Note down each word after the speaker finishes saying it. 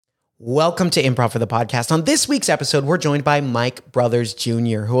Welcome to Improv for the Podcast. On this week's episode, we're joined by Mike Brothers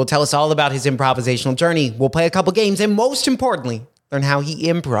Jr., who will tell us all about his improvisational journey. We'll play a couple games and, most importantly, learn how he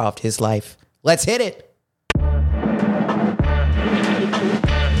improv'd his life. Let's hit it.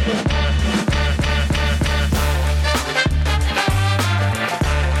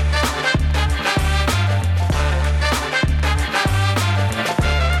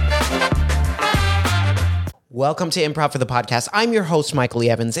 Welcome to Improv for the Podcast. I'm your host, Michael E.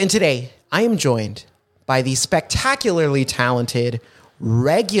 Evans, and today I am joined by the spectacularly talented,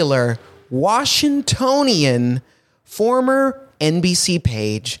 regular, Washingtonian, former NBC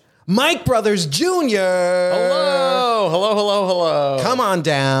page, Mike Brothers Jr. Hello. Come on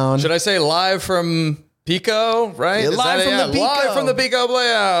down. Should I say live from Pico, right? Yeah, live from the Pico. Live from the Pico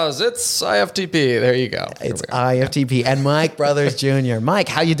Playhouse. It's IFTP. There you go. It's IFTP and Mike Brothers Jr. Mike,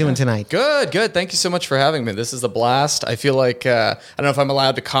 how you doing tonight? Good. Thank you so much for having me. This is a blast. I feel like, I don't know if I'm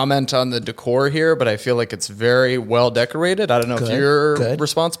allowed to comment on the decor here, but I feel like it's very well decorated. I don't know if you're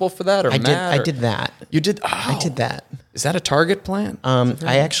responsible for that or Matt. I did that. You did? I did that. Is that a Target plan?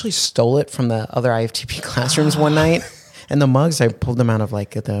 I actually stole it from the other IFTP classrooms one night. And the mugs, I pulled them out of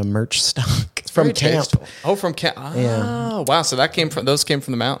like the merch stock from camp. Tasteful. Oh, from camp. Oh, yeah. Wow. So those came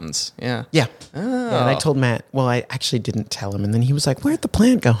from the mountains. Yeah. Yeah. Oh. Yeah, and I told Matt, well, I actually didn't tell him. And then he was like, where'd the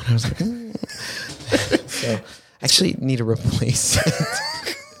plant go? And I was like, So I actually need to replace it.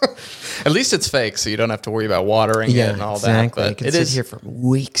 At least it's fake, so you don't have to worry about watering it and all that. But I can sit here for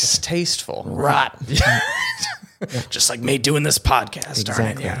weeks. It's tasteful. Rot. Yeah. Just like me doing this podcast.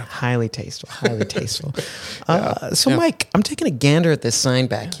 Exactly. Right? Yeah. Highly tasteful. Mike, I'm taking a gander at this sign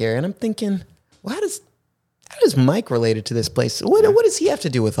back here, and I'm thinking, well, how does Mike related to this place? What does he have to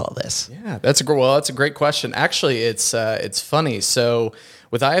do with all this? Yeah, that's a great question. Actually, it's funny. So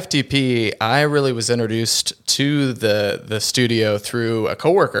with IFTP, I really was introduced to the studio through a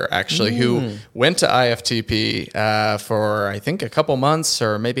coworker, actually, who went to IFTP for, I think, a couple months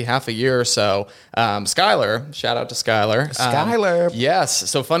or maybe half a year or so. Skylar, shout out to Skylar. Skylar. Yes.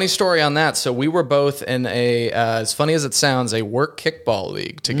 So funny story on that. So we were both in as funny as it sounds, a work kickball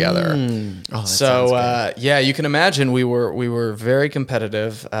league together. Oh, that sounds good. Yeah, you can imagine we were very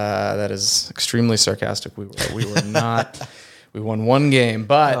competitive. That is extremely sarcastic. We were not. We won one game,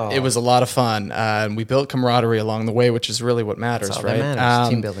 but it was a lot of fun. And we built camaraderie along the way, which is really what matters, That's all right? That matters.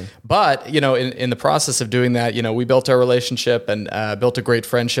 Team building. But, in the process of doing that, we built our relationship and built a great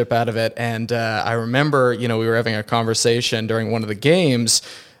friendship out of it. And I remember, we were having a conversation during one of the games.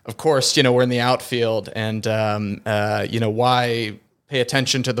 Of course, we're in the outfield and, why pay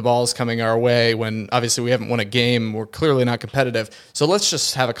attention to the balls coming our way when obviously we haven't won a game. We're clearly not competitive. So let's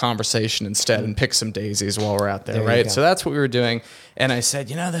just have a conversation instead and pick some daisies while we're out there, right? So that's what we were doing. And I said,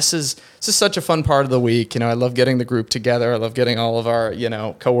 this is such a fun part of the week. I love getting the group together. I love getting all of our,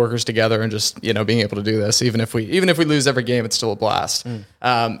 coworkers together and just, being able to do this. Even if we lose every game, it's still a blast.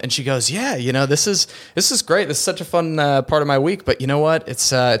 And she goes, yeah, this is great. This is such a fun part of my week. But you know what?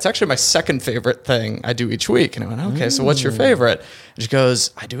 It's actually my second favorite thing I do each week. And I went, okay, so what's your favorite? And she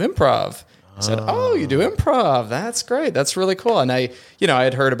goes, I do improv. I said, oh, you do improv. That's great. That's really cool. And I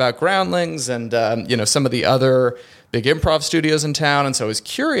had heard about Groundlings and, some of the other big improv studios in town. And so I was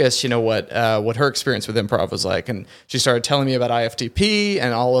curious, what her experience with improv was like. And she started telling me about IFTP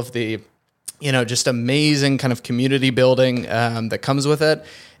and all of the, just amazing kind of community building that comes with it.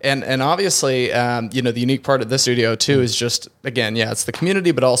 And obviously, the unique part of this studio too is just, again, it's the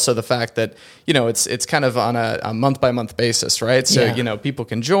community, but also the fact that, it's kind of on a month by month basis, right? So, people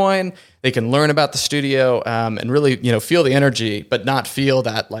can join, they can learn about the studio, and really, feel the energy, but not feel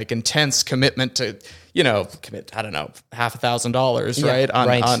that like intense commitment to, commit, I don't know, $5,000, right?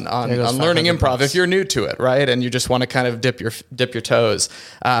 On learning improv if you're new to it, right? And you just want to kind of dip your toes.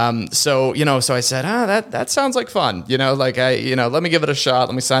 So I said, that sounds like fun. Let me give it a shot.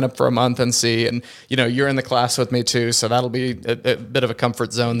 Let me sign up for a month and see. And, you're in the class with me too. So that'll be a bit of a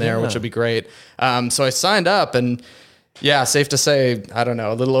comfort zone there, which will be great. So I signed up and yeah, safe to say, I don't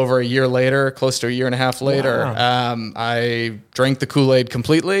know, a little over a year later, close to a year and a half later, I drank the Kool-Aid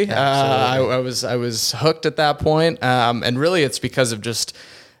completely. I was hooked at that point. And really it's because of just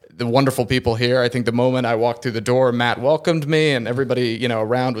the wonderful people here. I think the moment I walked through the door, Matt welcomed me and everybody,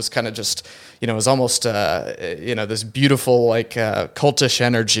 around was kind of just, it was almost, this beautiful, like, cultish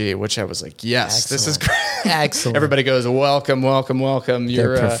energy, which I was like, yes, Excellent. This is great. Excellent. Everybody goes, welcome.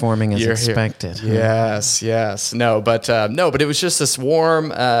 They're performing as expected. Huh? Yes. No, but it was just this warm,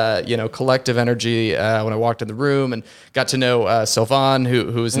 collective energy when I walked in the room and got to know Sylvan,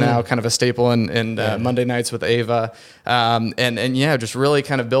 who is now kind of a staple in Monday nights with Ava. Just really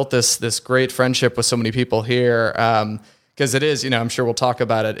kind of built this great friendship with so many people here. because it is, I'm sure we'll talk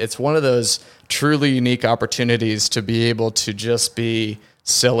about it. It's one of those truly unique opportunities to be able to just be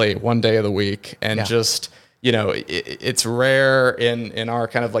silly one day of the week and just, it's rare in our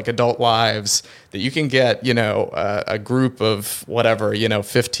kind of like adult lives that you can get, a group of whatever,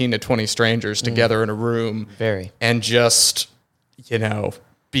 15 to 20 strangers together in a room and just,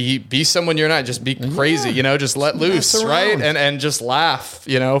 be someone you're not, just be crazy, just let loose, right? And just laugh,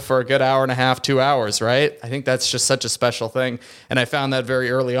 for a good hour and a half, 2 hours, right? I think that's just such a special thing. And I found that very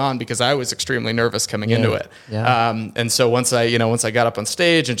early on because I was extremely nervous coming into it. And so once I got up on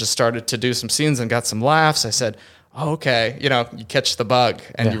stage and just started to do some scenes and got some laughs, I said, oh, okay, you catch the bug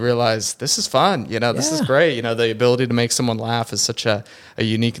and you realize this is fun. This is great. The ability to make someone laugh is such a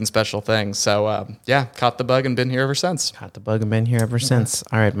unique and special thing. So, caught the bug and been here ever since. Caught the bug and been here ever since.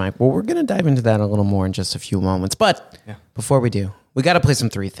 All right, Mike. Well, we're going to dive into that a little more in just a few moments. But before we do, we got to play some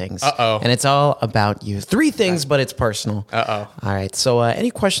Three Things. And it's all about you. Three things, but it's personal. All right. So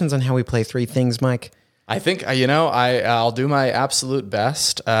any questions on how we play Three Things, Mike? I think, I'll do my absolute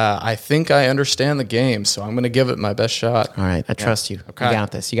best. I think I understand the game, so I'm going to give it my best shot. All right. I trust you. Okay. You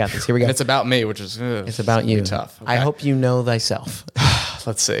got this. Here we go. It's about me, which is it's about you. Tough. Okay. I hope you know thyself.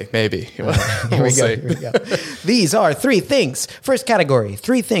 Let's see. Maybe. Here we go. These are Three Things. First category,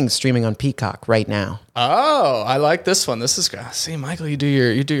 Three Things streaming on Peacock right now. Oh, I like this one. This is see, Michael. You do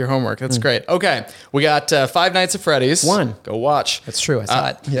your homework. That's great. Okay, we got Five Nights at Freddy's. 1. Go watch. That's true. I saw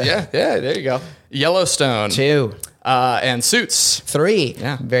it. Yeah. There you go. Yellowstone. 2. And Suits. 3.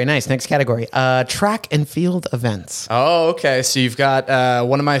 Yeah. Very nice. Next category. Track and field events. Oh, okay. So you've got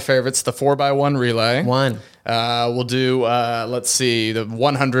one of my favorites, the 4x1 relay. 1. We'll do, let's see, the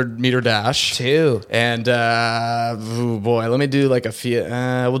 100-meter dash. 2. And, let me do like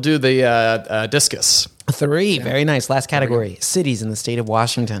we'll do the discus. 3. Very nice. Last category. Cities in the state of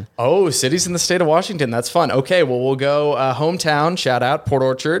Washington. Oh, cities in the state of Washington. That's fun. Okay, well, we'll go hometown. Shout out, Port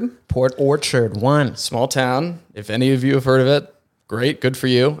Orchard. Port Orchard. 1. Small town. If any of you have heard of it, great. Good for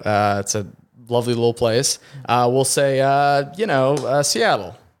you. It's a lovely little place. We'll say,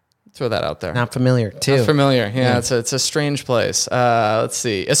 Seattle. Throw that out there. Not familiar. 2. Not familiar. Yeah. It's a strange place. Let's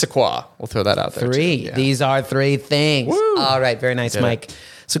see. Issaquah. We'll throw that out there. 3. Yeah. These are 3 things. Woo. All right. Very nice, Mike.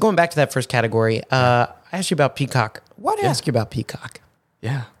 So going back to that first category, I asked you about Peacock. Why did I ask you about Peacock?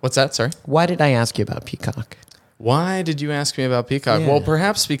 Yeah. What's that? Sorry? Why did I ask you about Peacock? Why did you ask me about Peacock? Yeah. Well,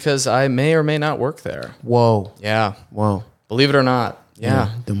 perhaps because I may or may not work there. Whoa. Yeah. Whoa. Believe it or not.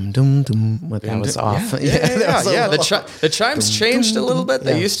 Yeah. Dum, dum, dum. That was off. Yeah. The chimes changed a little bit.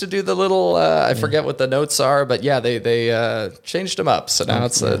 They used to do the little, I forget what the notes are, but they changed them up. So now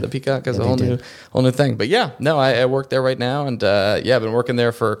it's the Peacock is a whole new thing. But I work there right now. And I've been working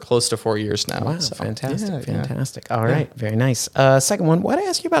there for close to 4 years now. Wow. So, fantastic. All right. Very nice. Second one, why did I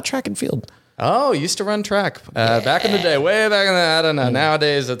ask you about track and field? Oh, used to run track back in the day, way back in the, I don't know.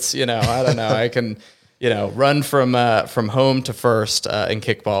 Nowadays it's, I don't know. I can, run from home to first in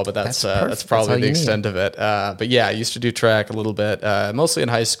kickball, but that's probably the extent of it. But yeah, I used to do track a little bit, mostly in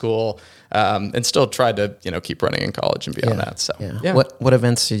high school, and still tried to, keep running in college and beyond that. So What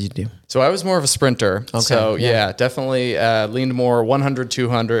events did you do? So I was more of a sprinter. Okay. So definitely leaned more 100,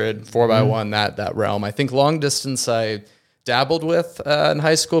 200, 4x1, that realm. I think long distance I dabbled with in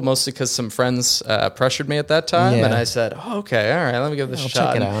high school, mostly because some friends pressured me at that time, and I said, "Oh, okay, all right, let me give this a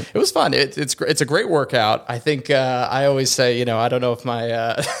shot." Check it out. It was fun. It's a great workout. I think I always say, I don't know if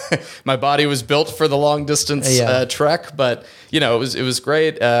my my body was built for the long distance trek, but it was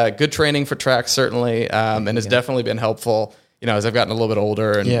great. Good training for track certainly, and has definitely been helpful. As I've gotten a little bit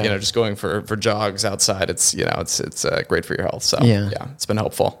older, and just going for jogs outside, it's great for your health. So it's been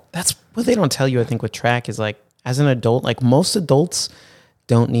helpful. That's what they don't tell you. I think with track is like, as an adult, like most adults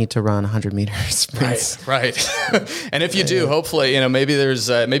don't need to run 100-meter sprints. Right. And if you do, hopefully, maybe there's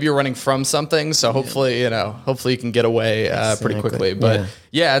maybe you're running from something, so hopefully, hopefully you can get away pretty quickly. But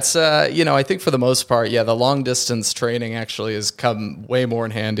it's I think for the most part, the long distance training actually has come way more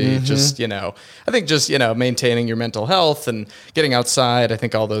in handy. Mm-hmm. Just I think just maintaining your mental health and getting outside. I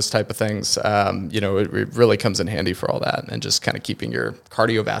think all those type of things, it really comes in handy for all that, and just kind of keeping your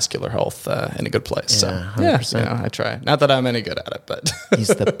cardiovascular health in a good place. Yeah, so I try. Not that I'm any good at it, but. He's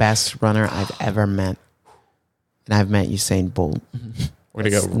the best runner I've ever met. And I've met Usain Bolt. Way to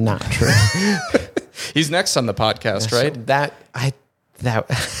go. Not true. He's next on the podcast, right? So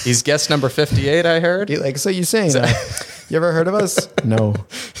he's guest number 58, I heard. So Usain, you ever heard of us? No.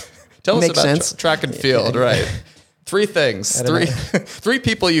 Tell us about track and field, right? 3 things. Three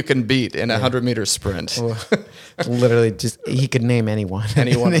people you can beat in a 100-meter sprint. Literally, he could name anyone.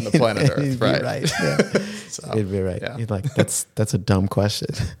 Anyone on the planet Earth, right? Yeah. He'd be right. Yeah. He'd like, that's a dumb question.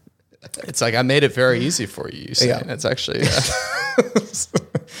 It's like I made it very easy for you, Usain. Yeah. It's actually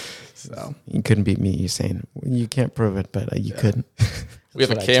so You couldn't beat me, Usain. You can't prove it, but you couldn't. we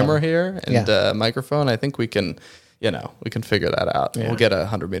have a what I tell camera him. here and a microphone. I think we can figure that out. Yeah. We'll get a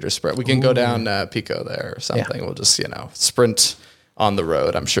 100-meter sprint. We can go down Pico there or something. Yeah. We'll just sprint on the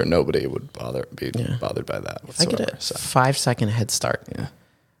road. I'm sure nobody would be bothered by that If I whatsoever. get a 5-second head start, Yeah.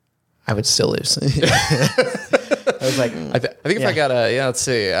 I would still lose. I was like, I think if I got let's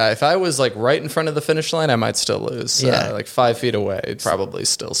see. If I was like right in front of the finish line, I might still lose. Yeah. Like 5 feet away, it'd probably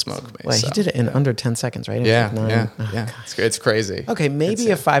still smoke me. well, so. he did it in under 10 seconds, right? It was Yeah, like 9. yeah, Oh, yeah. God. It's crazy. Okay,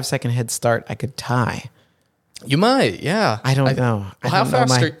 maybe a 5-second head start I could tie. You might, yeah. I don't know. Well, I how don't know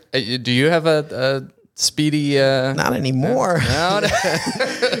fast do you have a speedy? Not anymore. No?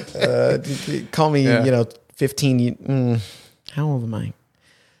 Call me, Yeah. 15. How old am I?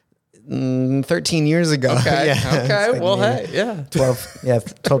 13 years ago. Okay. Yeah, it's Okay. like Well, maybe hey, yeah.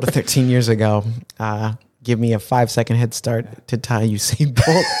 12 to 13 years ago. Give me a 5-second head start to tie Usain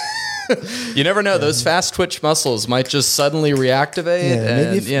Bolt. You never know; those fast twitch muscles might just suddenly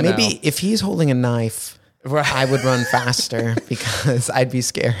reactivate. Yeah, maybe if he's holding a knife, Right. I would run faster because I'd be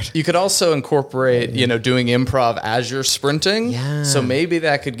scared. You could also incorporate, doing improv as you're sprinting. Yeah. So maybe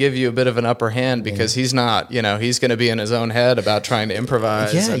that could give you a bit of an upper hand because he's not, he's going to be in his own head about trying to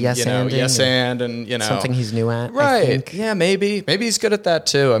improvise. Yeah, and, yes and Something he's new at. I Right. think. Yeah, maybe. Maybe he's good at that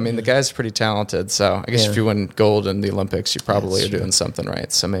too. I mean, the guy's pretty talented. So I guess if you win gold in the Olympics, you probably are doing something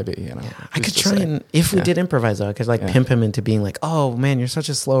right. So maybe, I could try and, if we did improvise though, I could pimp him into being like, oh man, you're such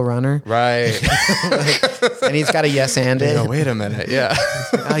a slow runner. Right. And he's got a yes and it. Oh, wait a minute. Yeah.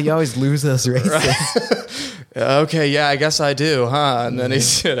 Oh, you always lose those races. Okay. Yeah, I guess I do, huh? And then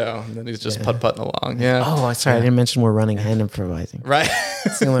he's, just putt-putting along. Yeah. Oh, sorry. I didn't mention we're running and improvising. Right.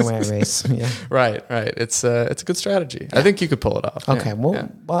 It's the only way I race. Yeah. Right. It's a good strategy. I think you could pull it off. Okay. Yeah.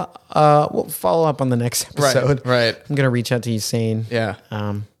 We'll follow up on the next episode. Right. I'm going to reach out to Usain. Yeah.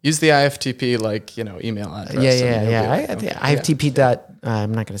 Um, Use the IFTP email address. Yeah. IFTP.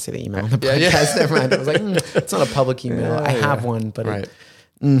 I'm not going to say the email on the podcast. Never mind. I was like, it's not a public email. I have one, but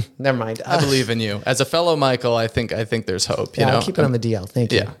never mind. I believe in you. As a fellow Michael, I think there's hope. I'll keep it on the DL.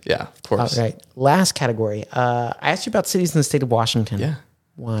 Thank you. Yeah, of course. All right. Last category. I asked you about cities in the state of Washington. Yeah.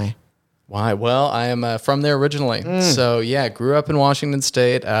 Why? Well, I am from there originally. So grew up in Washington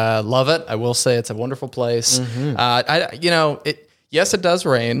State. Love it. I will say it's a wonderful place. Yes, it does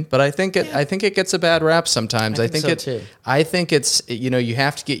rain, but I think it gets a bad rap sometimes. I think it's you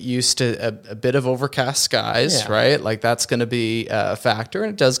have to get used to a bit of overcast skies, right? Like that's going to be a factor,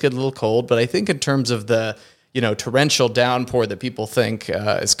 and it does get a little cold. But I think in terms of the torrential downpour that people think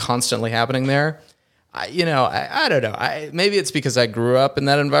is constantly happening there, I don't know. Maybe it's because I grew up in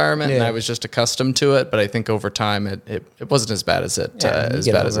that environment and I was just accustomed to it. But I think over time it wasn't as bad as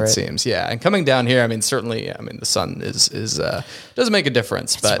it seems. Yeah, and coming down here, I mean, certainly, the sun is does make a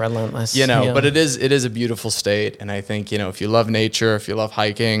difference. It's relentless. But it is a beautiful state, and I think if you love nature, if you love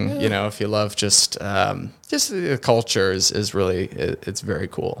hiking, if you love just the culture is really it's very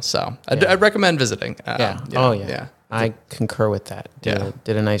cool. So I'd recommend visiting. I concur with that.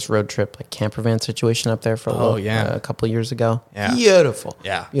 Did a nice road trip, like camper van situation up there for a couple of years ago. Yeah. Beautiful.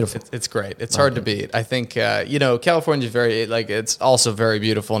 Yeah. Beautiful. It's great. It's hard to beat. I think, California is it's also very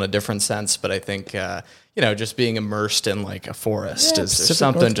beautiful in a different sense, but I think, just being immersed in like a forest is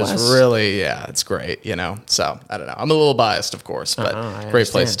something Northwest. just really, it's great, So I don't know. I'm a little biased, of course, but great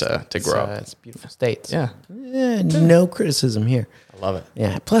place to grow up. It's beautiful states. Yeah. No criticism here. I love it.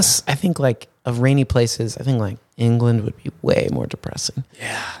 Yeah. Plus, I think of rainy places, I think England would be way more depressing.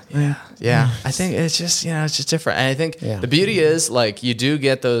 Yeah. I think it's just, it's just different. And I think the beauty is you do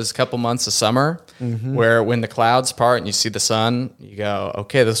get those couple months of summer where when the clouds part and you see the sun, you go,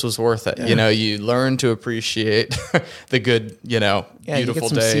 okay, this was worth it. Yeah. You learn to appreciate the good, beautiful you get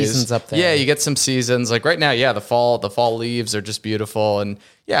some days. Seasons up there. Yeah. You get some seasons like right now. Yeah. The fall leaves are just beautiful. And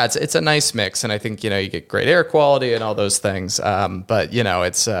it's a nice mix. And I think, you get great air quality and all those things. But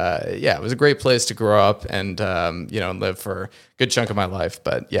it's, it was a great place to grow up and, live for a good chunk of my life.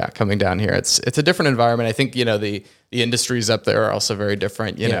 But coming down here, it's a different environment. I think, the industries up there are also very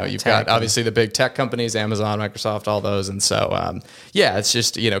different. You've got obviously the big tech companies, Amazon, Microsoft, all those. And so, it's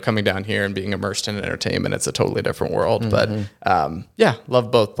just, coming down here and being immersed in entertainment, it's a totally different world. But,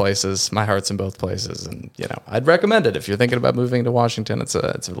 love both places. My heart's in both places. And, I'd recommend it if you're thinking about moving to Washington. It's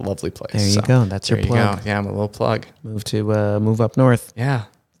a lovely place. There you go. That's your plug. Go. Yeah, I'm a little plug. Move up north. Yeah.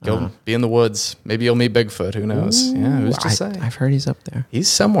 Go be in the woods. Maybe you'll meet Bigfoot. Who knows? Who's to say? I've heard he's up there. He's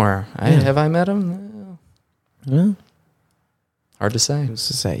somewhere. Have I met him? Yeah. Hard to say. Who's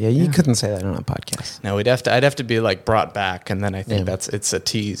to say? Yeah, you couldn't say that on a podcast. No, I'd have to be like brought back, and then I think it's a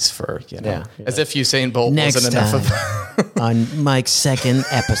tease for as if Usain Bolt wasn't enough of on Mike's second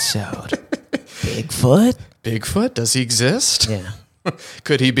episode. Bigfoot? Does he exist? Yeah.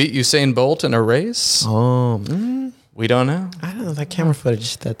 Could he beat Usain Bolt in a race? We don't know. I don't know, that camera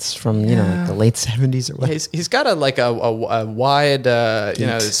footage that's from, like the late 70s or what. He's got a wide,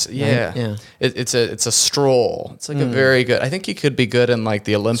 it's a stroll. It's like a very good, I think he could be good in like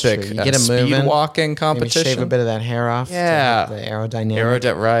the Olympic speed walking competition. Maybe shave a bit of that hair off. Yeah. The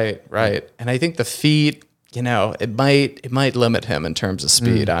aerodynamic. Right. And I think the feet, it might limit him in terms of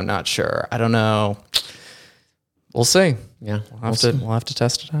speed. I'm not sure. I don't know. We'll see. Yeah. We'll have to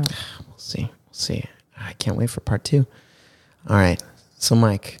test it out. We'll see. I can't wait for part 2. All right. So,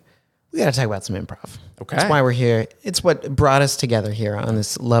 Mike, we got to talk about some improv. Okay. That's why we're here. It's what brought us together here on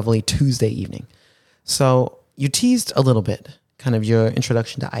this lovely Tuesday evening. So, you teased a little bit, kind of your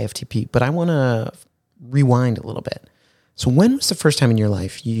introduction to IFTP, but I want to rewind a little bit. So, when was the first time in your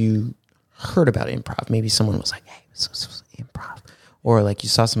life you heard about improv? Maybe someone was like, hey, this was improv. Or like you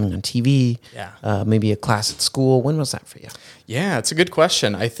saw something on TV, maybe a class at school. When was that for you? Yeah, it's a good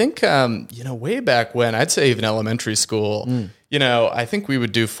question. I think, way back when, I'd say even elementary school, I think we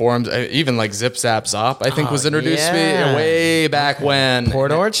would do forums, even like Zip Zap Zop, I think was introduced to me way back when.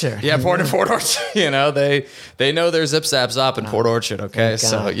 Port Orchard. Yeah, Port Orchard. They know there's Zip Zap Zop in Port Orchard, okay?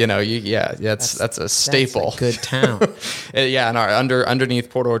 So, that's a staple. That's a good town. And underneath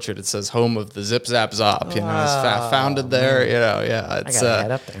Port Orchard, it says home of the Zip Zap Zop. It's founded there, It's, I gotta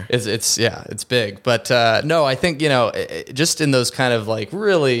head up there. It's big. But no, I think, just in those kind of like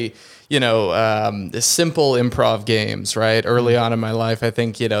really, simple improv games, right? Early on in my life, I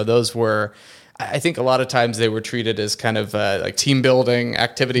think, those were, I think a lot of times they were treated as kind of like team building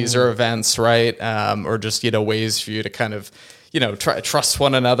activities or events, right? Or just, ways for you to kind of, trust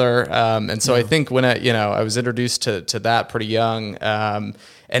one another. And so I think when I was introduced to that pretty young,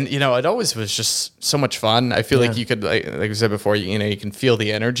 and it always was just so much fun. I feel like you could, like we said before, you can feel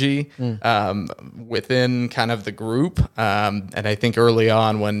the energy within kind of the group. And I think early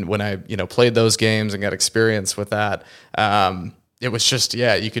on when I played those games and got experience with that, it was just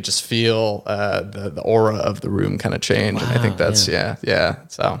you could just feel the aura of the room kind of change. Wow, and I think that's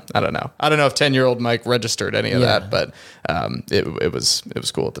So I don't know if 10-year-old Mike registered any of that, but it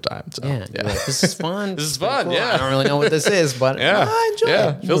was cool at the time. So like, this is fun. This is fun. Cool. Yeah, I don't really know what this is, but I enjoy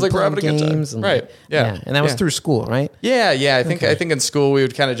it. Feels like we're having a good time. And, right. Yeah. And that was through school, right? Yeah. I think in school we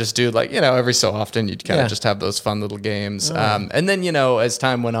would kind of just do like every so often you'd kind of just have those fun little games. And then as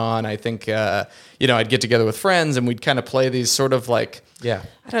time went on, I think I'd get together with friends and we'd kind of play these sort of like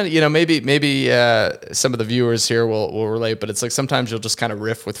I don't know, maybe some of the viewers here will relate, but it's like sometimes you'll just kind of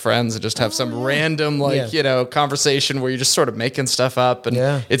riff with friends and just have some random conversation where you're just sort of making stuff up and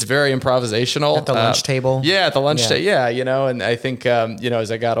it's very improvisational. At the lunch table. Yeah, at the lunch table. Yeah, and I think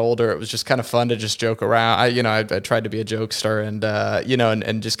as I got older, it was just kind of fun to just joke around. I tried to be a jokester and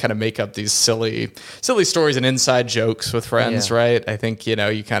and just kind of make up these silly stories and inside jokes with friends, right? I think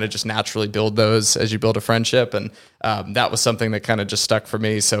you kind of just naturally build those as you build a friendship, and that was something that kind of just stuck for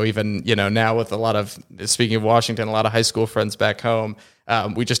me. So even, now with a lot of, speaking of Washington, a lot of high school friends back home,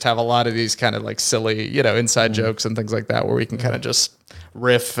 we just have a lot of these kind of like silly, inside jokes and things like that where we can kind of just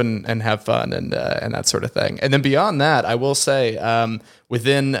riff and have fun and that sort of thing. And then beyond that, I will say,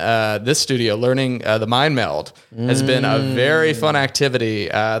 within this studio, learning the Mind Meld has been a very fun activity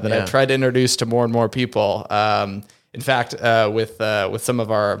that I've tried to introduce to more and more people. In fact, with some of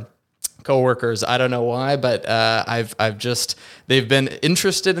our coworkers, I don't know why, but they've been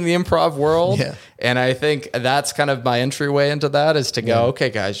interested in the improv world, and I think that's kind of my entryway into that is to go, okay,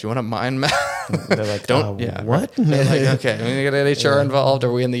 guys, you want to mind map? They're like, what? They're like, okay, we gonna get HR involved?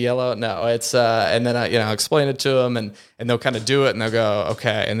 Are we in the yellow? No, it's and then I explain it to them, and they'll kind of do it, and they'll go,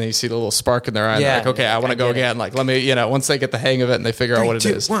 okay, and then you see the little spark in their eye, and they're like, okay, I want to go again. Like, let me, once they get the hang of it and they figure out what it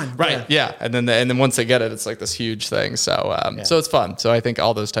is, 3, 2, 1. Right? Yeah, and then once they get it, it's like this huge thing. So so it's fun. So I think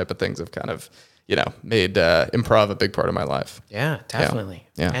all those type of things have kind of made improv a big part of my life. Yeah, definitely.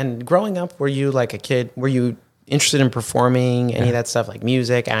 Yeah. And growing up, were you like a kid? Were you interested in performing any of that stuff, like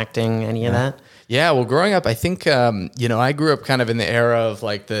music, acting, any of that? Yeah, well, growing up, I think, I grew up kind of in the era of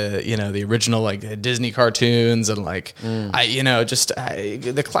like the original like Disney cartoons and like,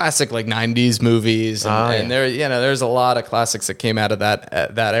 the classic like 90s movies. And there, there's a lot of classics that came out of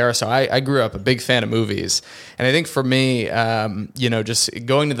that era. So I grew up a big fan of movies. And I think for me, just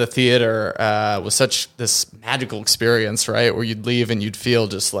going to the theater was such this magical experience, right? Where you'd leave and you'd feel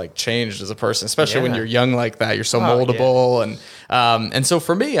just like changed as a person, especially when you're young like that. You're so moldable and And so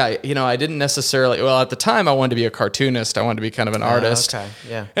for me, I didn't necessarily, well, at the time I wanted to be a cartoonist. I wanted to be kind of an artist. Okay.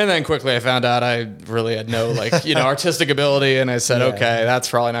 Yeah. And then quickly I found out I really had no artistic ability. And I said, okay, that's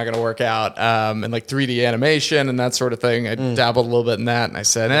probably not going to work out. And like 3D animation and that sort of thing. I dabbled a little bit in that. And I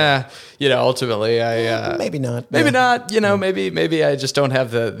said, ultimately maybe not. Maybe not, maybe I just don't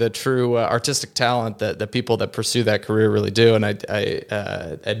have the true artistic talent that the people that pursue that career really do. And I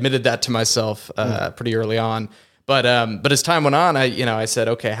admitted that to myself pretty early on. But as time went on, I said,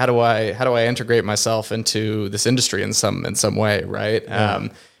 okay, how do I integrate myself into this industry in some way, right? Yeah.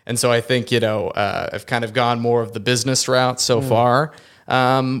 And so I think I've kind of gone more of the business route so far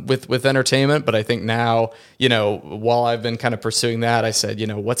with entertainment. But I think now, while I've been kind of pursuing that, I said,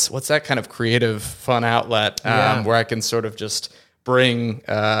 what's that kind of creative, fun outlet where I can sort of just bring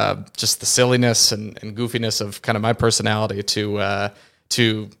just the silliness and goofiness of kind of my personality to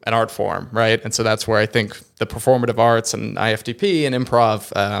an art form, right? And so that's where I think the performative arts and IFTP and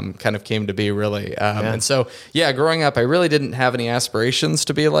improv kind of came to be, really. And so, growing up, I really didn't have any aspirations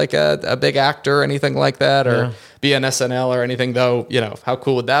to be like a big actor or anything like that, or be on SNL or anything, though, how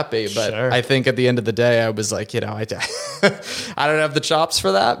cool would that be? But I think at the end of the day, I was like, I don't have the chops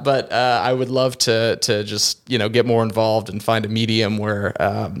for that, but I would love to just, get more involved and find a medium where,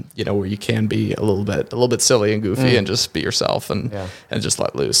 where you can be a little bit silly and goofy and just be yourself and just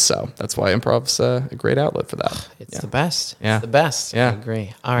let loose. So that's why improv's a great outlet for that. It's the best. Yeah. It's the best. Yeah. I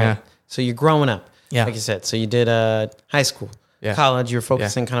agree. All right. Yeah. So you're growing up. Yeah. Like you said. So you did high school. Yeah. College, you're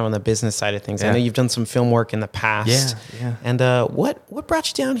focusing kind of on the business side of things. I know you've done some film work in the past. Yeah. And what brought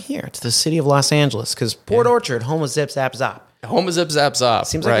you down here to the city of Los Angeles? Because Port Orchard, home of Zip Zap Zop. Home of Zip Zap Zop.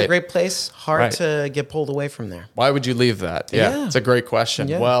 Seems like a great place. Hard to get pulled away from there. Why would you leave that? Yeah. It's a great question.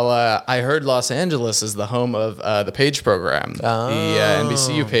 Yeah. Well, I heard Los Angeles is the home of the Page program, the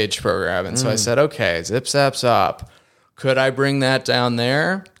NBCU Page program. And so I said, okay, Zip Zap Zop. Could I bring that down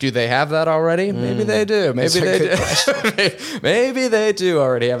there? Do they have that already? Maybe they do. Maybe they do. Maybe they do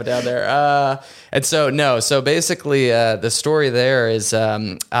already have it down there. And so, no. So basically, the story there is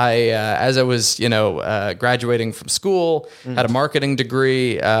as I was, graduating from school, had a marketing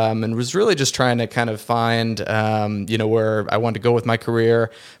degree, and was really just trying to kind of find, where I wanted to go with my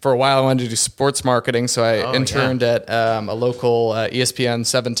career. For a while, I wanted to do sports marketing, so I interned at a local ESPN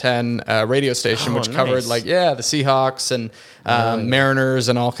 710 radio station, which covered the Seahawks and Mariners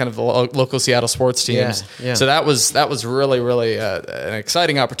and all kind of the local Seattle sports teams. Yeah. So that was really, really an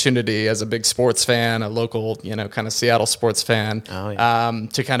exciting opportunity as a big sports fan, a local, kind of Seattle sports fan,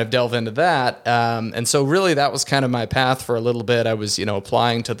 to kind of delve into that. And so really that was kind of my path for a little bit. I was,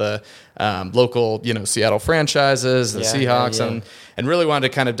 applying to the local, Seattle franchises, the Seahawks, and really wanted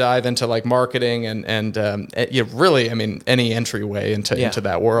to kind of dive into like marketing and really, I mean, any entryway into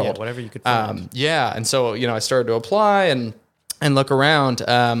that world. Yeah, whatever you could find. And so, I started to apply and look around.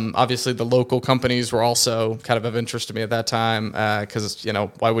 Obviously, the local companies were also kind of interest to me at that time because,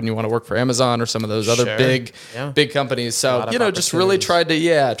 why wouldn't you want to work for Amazon or some of those other big companies? So, just really tried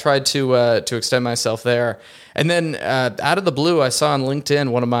to extend myself there. And then out of the blue, I saw on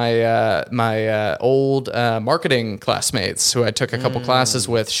LinkedIn one of my old marketing classmates who I took a couple classes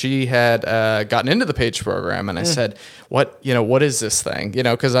with. She had gotten into the Page program, and I said, "What is this thing?"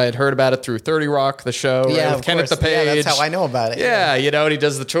 Because I had heard about it through 30 Rock, the show, with Kenneth the Page. Yeah, that's how I know about it. Yeah, and he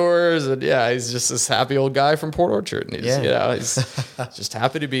does the tours, and he's just this happy old guy from Port Orchard, and he's just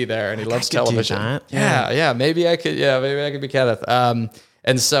happy to be there, and he loves television. Do that. Maybe I could be Kenneth.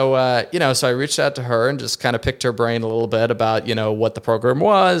 And so, so I reached out to her and just kind of picked her brain a little bit about, what the program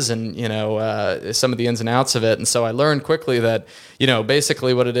was and, some of the ins and outs of it. And so I learned quickly that,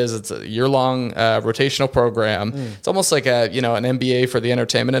 basically what it is, it's a year-long rotational program. It's almost like an MBA for the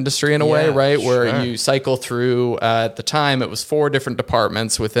entertainment industry in a way, right? Where you cycle through, at the time, it was 4 different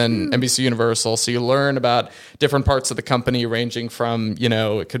departments within NBC Universal. So you learn about different parts of the company ranging from,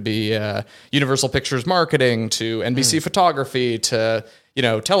 it could be Universal Pictures marketing to NBC photography to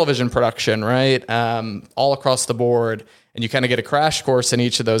television production, right? All across the board. And you kind of get a crash course in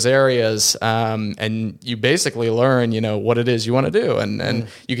each of those areas. And you basically learn, what it is you want to do. And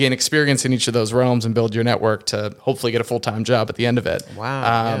you gain experience in each of those realms and build your network to hopefully get a full-time job at the end of it.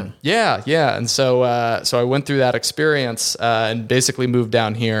 Wow. And so I went through that experience and basically moved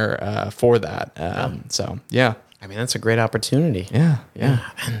down here for that. I mean, that's a great opportunity. Yeah.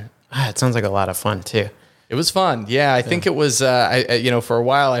 And it sounds like a lot of fun too. It was fun. Yeah, I think it was, for a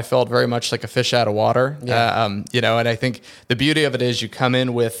while I felt very much like a fish out of water. And I think the beauty of it is you come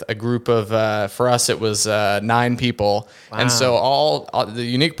in with a group of, for us, it was 9 people. Wow. And so all the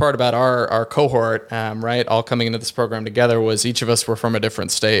unique part about our cohort, right, all coming into this program together was each of us were from a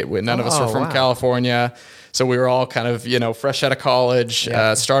different state. None of us were from California. So we were all kind of, fresh out of college,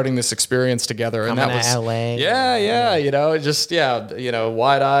 starting this experience together. Coming and that to was LA.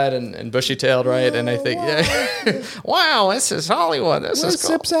 Wide-eyed and bushy-tailed, right? And I think, wow, this is Hollywood. This is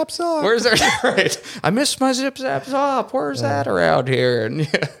cool. Zip Zap Sock? Where's that? Right. I miss my Zip Zap Zop. Where's that around here?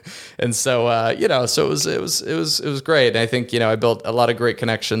 And so, so it was great. And I think, I built a lot of great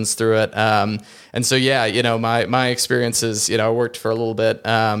connections through it. And so, my experiences, I worked for a little bit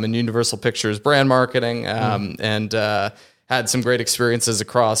in Universal Pictures brand marketing, and had some great experiences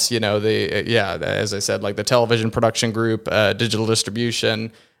across, as I said, like the television production group, digital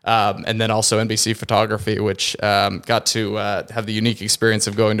distribution, and then also NBC photography, which got to have the unique experience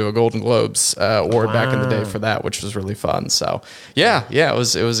of going to a Golden Globes award back in the day for that, which was really fun. So it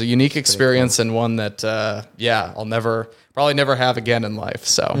was a unique experience and one that I'll probably never have again in life.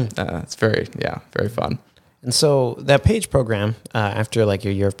 So it's very fun. And so that Page program, after like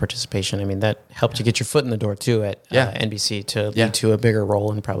your year of participation, I mean, that helped you get your foot in the door too at NBC to lead to a bigger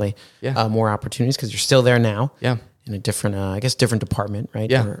role and probably more opportunities because you're still there now. Yeah. In a different, different department, right?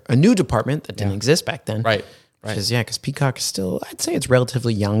 Yeah. Or a new department that didn't exist back then. Right. Because Peacock is still, I'd say it's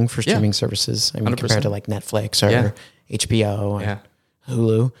relatively young for streaming services. I mean, 100%. Compared to like Netflix or HBO or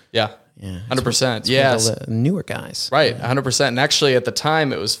Hulu. Yeah. Yeah, 100%. Yes, the newer guys. Right, 100%. And actually, at the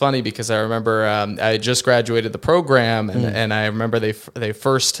time, it was funny because I remember I just graduated the program, and I remember they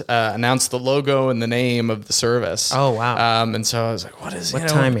first announced the logo and the name of the service. Oh wow! And so I was like, "What is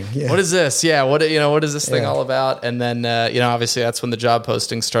timing? What is this? Yeah, what is this thing all about?" And then obviously that's when the job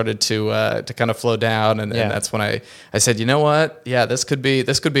postings started to kind of flow down, and that's when I said, you know what? Yeah, this could be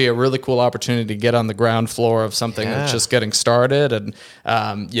a really cool opportunity to get on the ground floor of something that's just getting started, and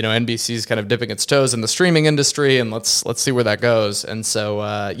NBC kind of dipping its toes in the streaming industry, and let's see where that goes. And so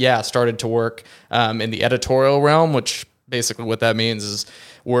started to work in the editorial realm, which basically what that means is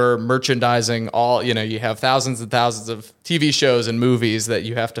we're merchandising all, you have thousands and thousands of TV shows and movies that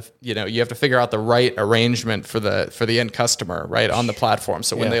you have to figure out the right arrangement for the end customer, right, on the platform.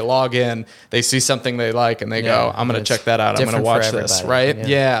 So when they log in, they see something they like and they go, I'm going to check that out. I'm going to watch this, right?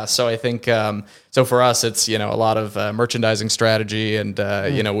 Yeah. So I think, so for us, it's, a lot of merchandising strategy and,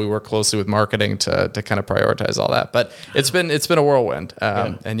 we work closely with marketing to kind of prioritize all that. But it's been a whirlwind.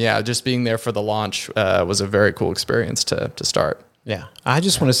 And just being there for the launch was a very cool experience to start. Yeah. I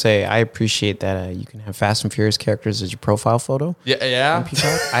just want to say I appreciate that you can have Fast and Furious characters as your profile photo. Yeah. On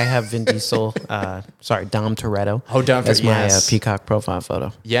Peacock. I have Vin Diesel, Dom Toretto. Oh, Dom as my Peacock profile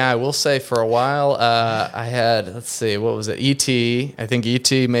photo. Yeah, I will say for a while I had, let's see, what was it? E.T. I think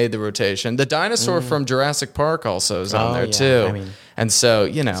E.T. made the rotation. The dinosaur from Jurassic Park also is on there too. I mean, and so,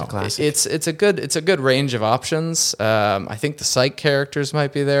 it's a good range of options. I think the Psych characters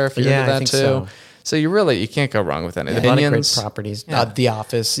might be there if you're into that too. So you can't go wrong with anything. A lot of great properties. The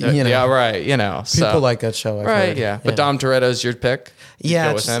Office, Yeah, right. People like that show. Right, yeah. But Dom Toretto's your pick?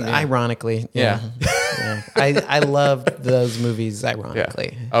 Yeah, ironically. Yeah. I love those movies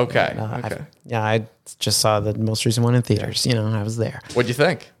ironically. Yeah. Okay. I just saw the most recent one in theaters. I was there. What'd you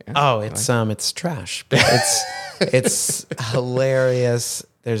think? Yeah. Oh, it's trash. But it's hilarious.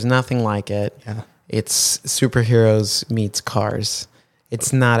 There's nothing like it. Yeah. It's superheroes meets cars.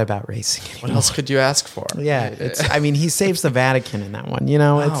 It's not about racing anymore. What else could you ask for? Yeah, he saves the Vatican in that one. He's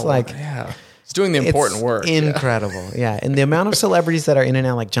doing the important work. Incredible, yeah. And the amount of celebrities that are in and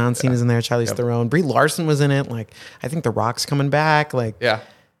out, like John Cena's in there, Charlize Theron, Brie Larson was in it. Like, I think The Rock's coming back. Like,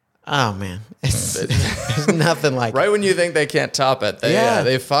 oh man, there's nothing like right when you think they can't top it,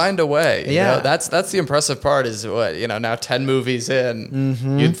 they find a way. That's the impressive part. Is what now 10 movies in,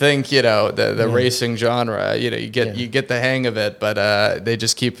 you'd think the racing genre, you get the hang of it, but they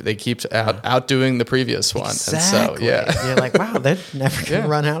just keep outdoing the previous one. Exactly. And so you're like, wow, they're never gonna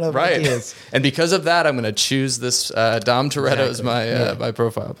run out of ideas. And because of that, I'm gonna choose this Dom Toretto as my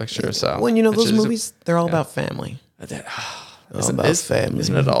profile picture. So those movies, they're all about family. Family.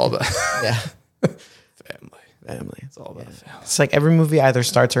 Isn't it all about family? It's all about family. It's like every movie either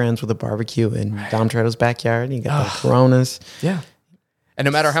starts or ends with a barbecue in Dom Toretto's backyard. You got the Coronas. Yeah. And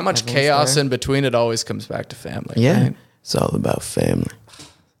no matter how much chaos in between, it always comes back to family. Yeah. Right? It's all about family.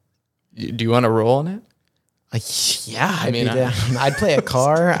 Do you want to roll in it? I'd play a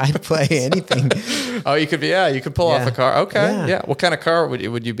car. I'd play anything. Oh, you could pull off a car. Okay. Yeah. What kind of car would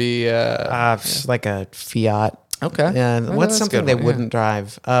you be? Like a Fiat. Okay. Yeah. What's something they wouldn't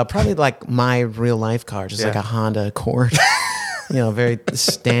drive? Probably like my real life car, just like a Honda Accord. Very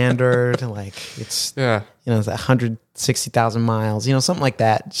standard. Like it's it's 160,000 miles. Something like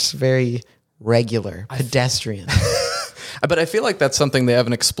that. Just very regular, pedestrian. But I feel like that's something they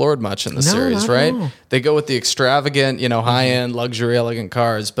haven't explored much in the series, right? They go with the extravagant, high-end, luxury, elegant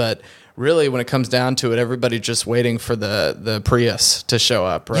cars, but really, when it comes down to it, everybody's just waiting for the Prius to show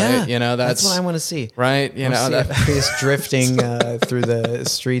up, right? Yeah, you know, that's what I want to see. Right? You know, that Prius drifting through the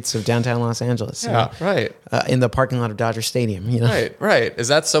streets of downtown Los Angeles. Yeah, right. In the parking lot of Dodger Stadium. You know, right. Is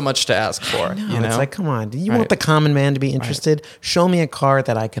that so much to ask for? No, it's like, come on. Do you want the common man to be interested? Show me a car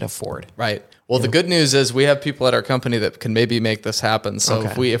that I could afford. Right. Well, the good news is we have people at our company that can maybe make this happen. So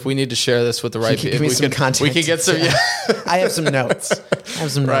if we need to share this with the right people, we can get some. Yeah. I have some notes.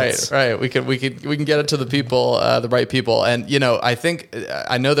 Right. We can get it to the people, the right people. And you know,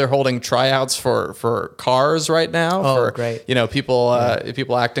 I know they're holding tryouts for cars right now. Oh, great. You know, people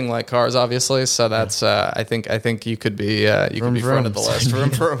acting like cars, obviously. So that's I think you could be front of the list.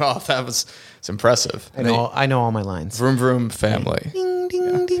 Vroom. Oh, that was it's impressive. I know all my lines. Vroom vroom family. Ding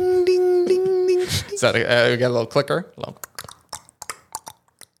ding ding ding ding. Is that we got a little clicker?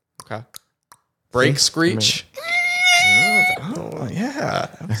 Okay. Brake screech. Oh, yeah.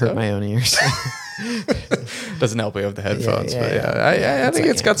 I hurt my own ears. Doesn't help me with the headphones, but I think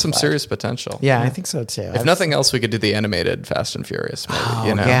it's got some serious potential. Yeah, I think so too. If nothing else, we could do the animated Fast and Furious movie. Oh,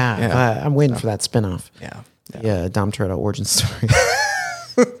 you know? I'm waiting for that spinoff. Yeah. Dom Toretto origin story.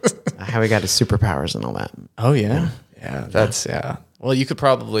 How he got his superpowers and all that. Oh yeah. That's. Well, you could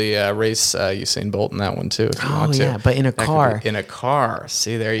probably race Usain Bolt in that one too if you want to. But in a car. In a car.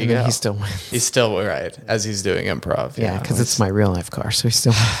 See, there you go. He still wins. He's still right as he's doing improv. Yeah, because it's my real life car, so he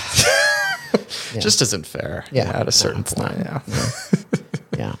still wins. Just isn't fair. Yeah, at a certain point.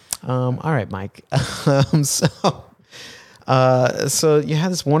 Yeah. All right, Mike. So you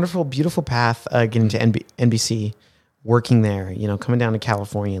had this wonderful, beautiful path getting to NBC, working there. You know, coming down to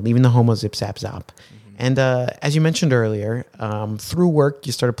California, leaving the Homo Zip Zap Zop. And as you mentioned earlier, through work,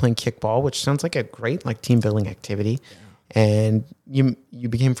 you started playing kickball, which sounds like a great team building activity. Yeah. And you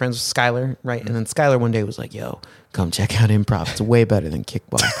became friends with Skylar, right? Mm-hmm. And then Skylar one day was like, yo, come check out improv. It's way better than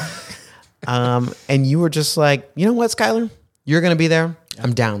kickball. And you were just like, you know what, Skylar? You're going to be there. Yeah.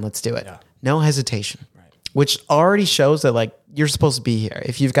 I'm down. Let's do it. Yeah. No hesitation. Right. Which already shows that you're supposed to be here.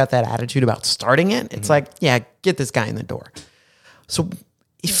 If you've got that attitude about starting it, it's get this guy in the door. So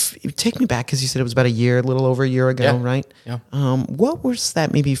if you take me back, because you said it was about a little over a year ago, right? Yeah. What was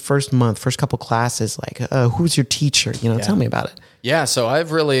that maybe first couple classes like? Who's your teacher? Tell me about it. Yeah, so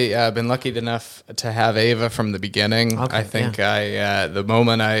I've really been lucky enough to have Ava from the beginning. Okay, I think the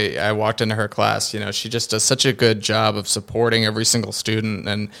moment I walked into her class, she just does such a good job of supporting every single student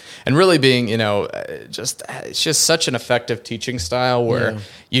and really being, it's just such an effective teaching style where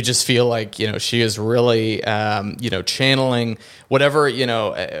you just feel like, she is really, channeling whatever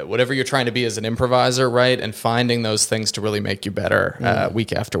you're trying to be as an improviser, right? And finding those things to really make you better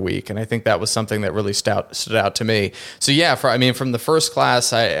week after week. And I think that was something that really stood out to me. So from the first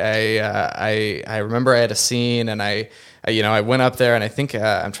class, I remember I had a scene and I went up there and I think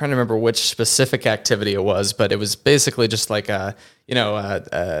I'm trying to remember which specific activity it was, but it was basically just like an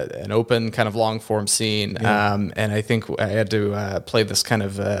open kind of long form scene. And I think I had to play this kind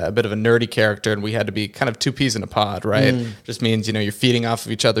of a bit of a nerdy character, and we had to be kind of two peas in a pod, right? Just means, you're feeding off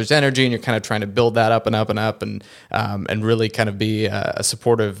of each other's energy and you're kind of trying to build that up and up and up and really kind of be a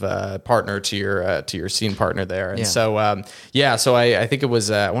supportive partner to your scene partner there. And so I think it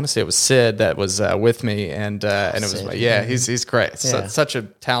was, I want to say it was Sid that was with me and it was, he's great. Such a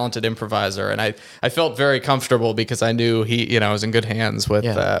talented improviser. And I felt very comfortable because I knew I was in good hands with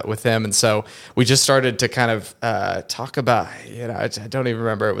him, and so we just started to kind of talk about I don't even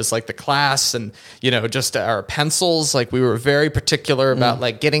remember, it was like the class and just our pencils, like we were very particular about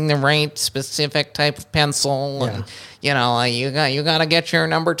like getting the right specific type of pencil and you got to get your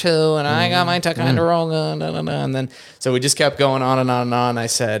number 2 and I got my Ticonderoga and then so we just kept going on and on and on. I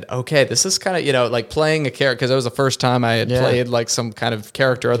said, okay, this is kind of like playing a character, because that was the first time I had played like some kind of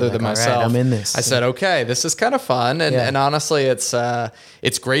character other than myself. Right, I'm in this. I said, okay, this is kind of fun and honestly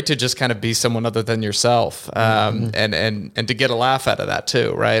it's great to just kind of be someone other than yourself and to get a laugh out of that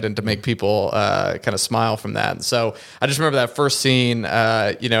too, right? And to make people kind of smile from that. And so I just remember that first scene,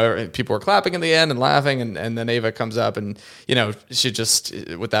 people were clapping in the end and laughing and then Ava comes up and she just,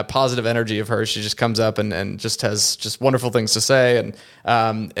 with that positive energy of hers, she just comes up and just has just wonderful things to say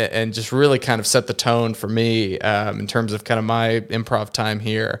and just really kind of set the tone for me in terms of kind of my improv time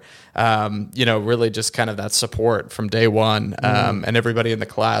here. Really just kind of that support from day one and everybody in the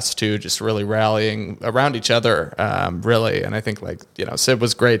class too, just really rallying around each other, really. And I think Sid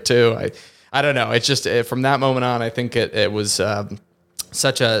was great too. I don't know. It's just from that moment on, I think it was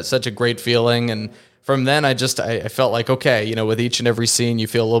such a great feeling. And from then I felt like, okay, with each and every scene you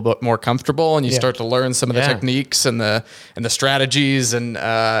feel a little bit more comfortable and you start to learn some of the techniques and the strategies and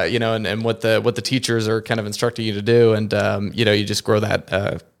and what the teachers are kind of instructing you to do, and you just grow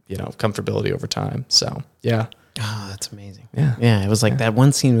that comfortability over time. So yeah. Oh, that's amazing. Yeah. Yeah. It was like that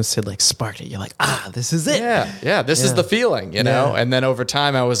one scene with Sid like sparked it. You're like, this is it. Yeah. This is the feeling, know? And then over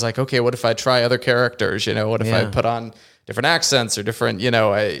time I was like, okay, what if I try other characters? What if I put on different accents or different,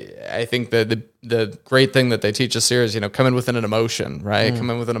 I think the great thing that they teach us here is, come in with an emotion, right? Come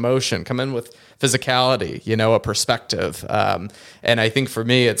in with an emotion, come in with physicality, a perspective. And I think for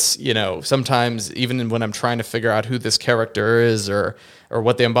me, it's, sometimes even when I'm trying to figure out who this character is or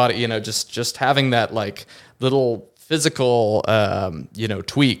what they embody, just having that like little physical,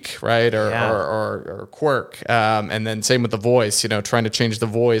 tweak, right? Or quirk. And then same with the voice, trying to change the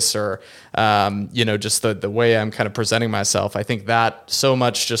voice or, just the way I'm kind of presenting myself. I think that so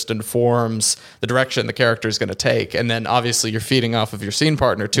much just informs the direction the character is going to take. And then obviously you're feeding off of your scene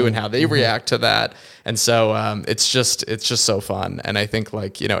partner too and how they react to that. And so, it's just so fun. And I think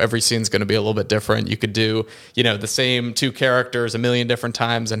like, every scene's going to be a little bit different. You could do, the same two characters a million different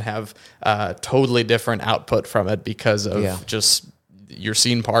times and have totally different output from it because of just your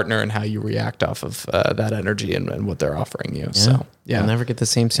scene partner and how you react off of that energy and what they're offering you. So you'll never get the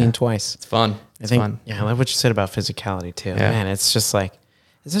same scene twice. It's fun. It's fun. Yeah, I love what you said about physicality too. Yeah. Man, it's just like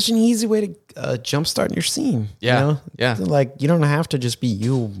it's such an easy way to jumpstart your scene. Yeah, yeah. Like you don't have to just be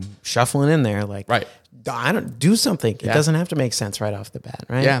you shuffling in there. Like right. I don't do something. It doesn't have to make sense right off the bat,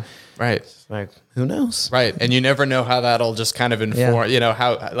 right? Yeah, right. It's like who knows, right? And you never know how that'll just kind of inform.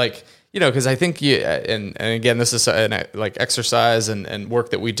 How like. Because I think and again, this is like exercise and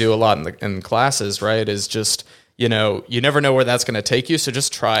work that we do a lot in classes, right? Is just, you never know where that's going to take you. So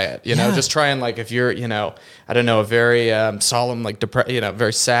just try it, just try and like, if you're, I don't know, a very solemn, like,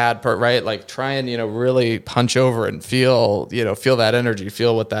 very sad part, right? Like try and, really punch over and feel that energy,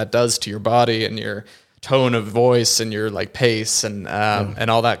 feel what that does to your body and your tone of voice and your like pace and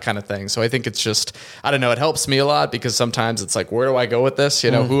all that kind of thing. So I think it's just, I don't know, it helps me a lot because sometimes it's like, where do I go with this?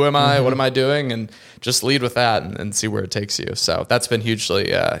 Who am I? What am I doing? And just lead with that and see where it takes you. So that's been hugely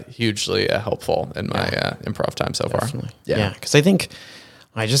helpful in my improv time so far. Yeah. Cause I think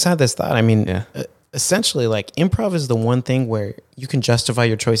I just had this thought. I mean, essentially like improv is the one thing where you can justify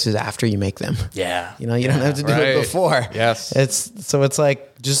your choices after you make them. Yeah. You don't have to do it before. Yes. It's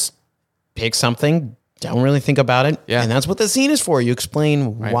like, just pick something. Don't really think about it. Yeah. And that's what the scene is for. You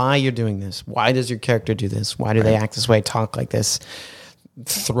explain why you're doing this. Why does your character do this? Why do they act this way, talk like this,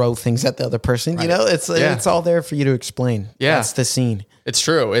 throw things at the other person? It's all there for you to explain. Yeah. That's the scene. It's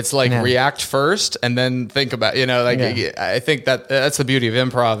true. It's like react first and then think about, I think that's the beauty of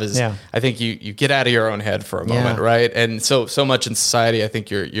improv is I think you get out of your own head for a moment, right? And so much in society, I think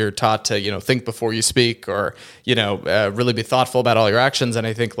you're taught to, think before you speak or, really be thoughtful about all your actions. And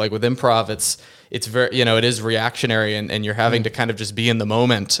I think like with improv, it's very, it is reactionary and you're having to kind of just be in the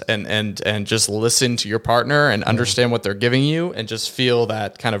moment and just listen to your partner and understand what they're giving you and just feel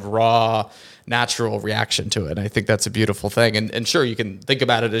that kind of raw, natural reaction to it. And I think that's a beautiful thing. And sure, you can think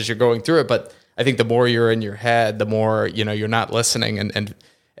about it as you're going through it, but I think the more you're in your head, the more, you're not listening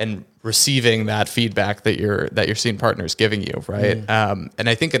and receiving that feedback that your scene partner is giving you, right? And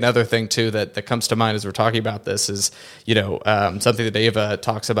I think another thing too that comes to mind as we're talking about this is, something that Ava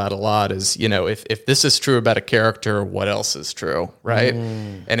talks about a lot is, if this is true about a character, what else is true, right?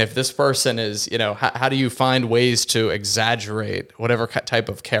 And if this person is, how do you find ways to exaggerate whatever type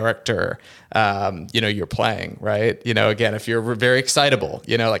of character, you're playing, right? Again, if you're very excitable,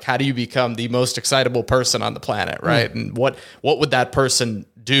 like how do you become the most excitable person on the planet, right? And what would that person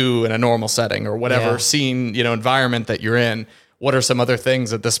do in a normal setting or whatever scene, environment that you're in? What are some other things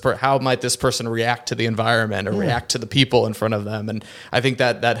that how might this person react to the environment or react to the people in front of them? And I think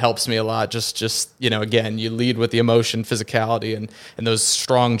that helps me a lot. Just, again, you lead with the emotion, physicality and those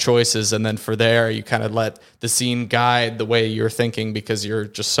strong choices. And then for there, you kind of let the scene guide the way you're thinking because you're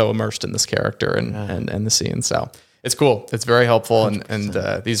just so immersed in this character and the scene. So it's cool. It's very helpful. And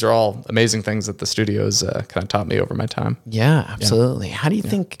these are all amazing things that the studios kind of taught me over my time. Yeah, absolutely. How do you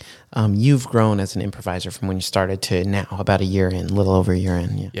think you've grown as an improviser from when you started to now, about a little over a year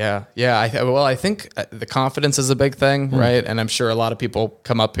in? Yeah. I think the confidence is a big thing, right? And I'm sure a lot of people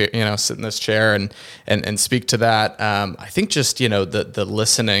come up here, sit in this chair and speak to that. I think just, the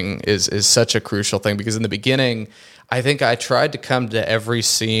listening is such a crucial thing because in the beginning, I think I tried to come to every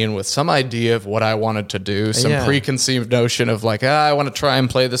scene with some idea of what I wanted to do, some preconceived notion of like, I want to try and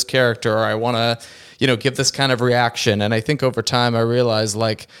play this character or I want to, give this kind of reaction. And I think over time I realized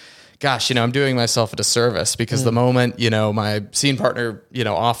like, gosh, I'm doing myself a disservice because the moment, my scene partner,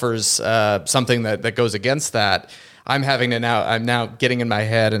 offers something that goes against that, I'm now getting in my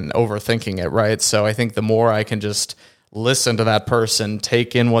head and overthinking it, right? So I think the more I can just listen to that person,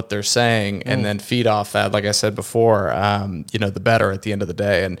 take in what they're saying, and then feed off that. Like I said before, the better at the end of the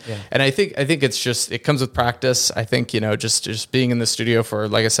day. And I think it comes with practice. I think, just being in the studio for,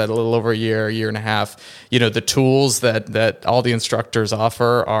 like I said, a little over a year and a half, the tools that all the instructors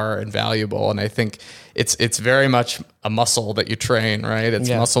offer are invaluable. And I think it's very much a muscle that you train, right? It's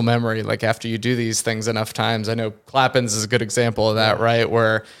muscle memory. Like after you do these things enough times, I know clap-ins is a good example of that, right?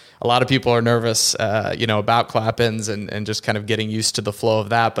 Where a lot of people are nervous, about clap-ins and just kind of getting used to the flow of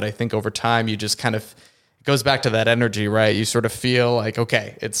that. But I think over time, you just kind of, it goes back to that energy, right? You sort of feel like,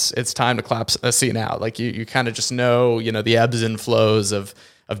 okay, it's time to clap a scene out. Like you kind of just know, the ebbs and flows of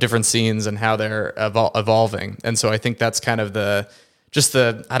different scenes and how they're evolving. And so I think that's kind of the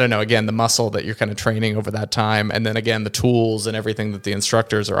muscle that you're kind of training over that time. And then again, the tools and everything that the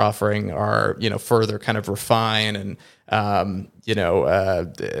instructors are offering are, further kind of refine and,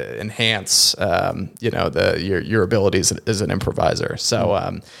 enhance, your abilities as an improviser. So,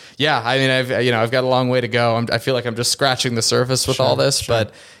 I've got a long way to go. I feel like I'm just scratching the surface with all this,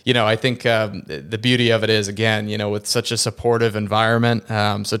 but, I think, the beauty of it is, again, with such a supportive environment,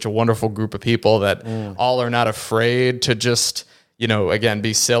 such a wonderful group of people that all are not afraid to just, again,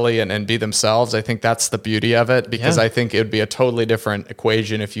 be silly and be themselves. I think that's the beauty of it, because I think it would be a totally different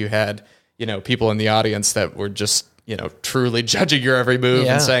equation if you had, people in the audience that were just, truly judging your every move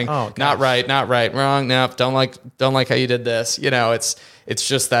and saying, not right, wrong, no, don't like how you did this. It's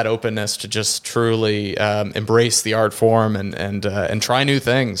just that openness to just truly embrace the art form and try new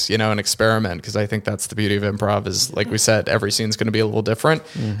things, and experiment. Because I think that's the beauty of improv is, like we said, every scene's going to be a little different,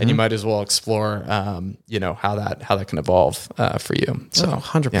 and you might as well explore, how that can evolve for you. So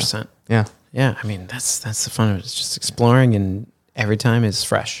 100%. Yeah. I mean, that's the fun of it. It's just exploring, and every time is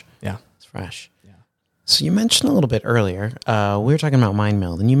fresh. Yeah. It's fresh. So you mentioned a little bit earlier, we were talking about Mind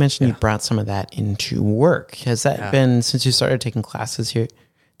Meld, and you mentioned you brought some of that into work. Has that been, since you started taking classes here, it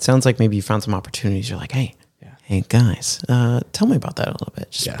sounds like maybe you found some opportunities. You're like, hey guys, tell me about that a little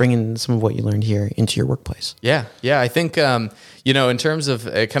bit. Just bringing some of what you learned here into your workplace. Yeah. I think, in terms of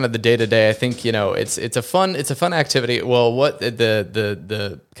kind of the day to day, I think, it's a fun activity. Well, what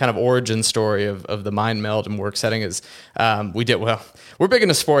the kind of origin story of the Mind Meld and work setting is, we're big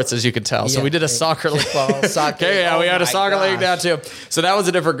into sports, as you can tell. So we did a soccer league. Soccer. Okay, we had a soccer league now too. So that was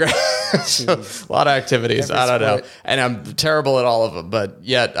a different so, a lot of activities. I don't know. And I'm terrible at all of them, but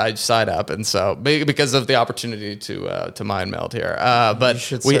yet I sign up. And so because of the opportunity to Mind Meld here. But you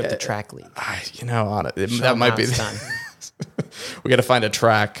should start the track league. That might be done. We got to find a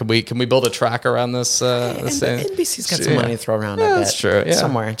track. Can we build a track around this? NBC's got some money to throw around. That's true. Yeah.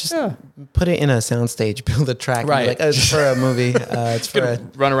 Somewhere, just put it in a soundstage, build a track. Right, like, it's for a movie. It's for a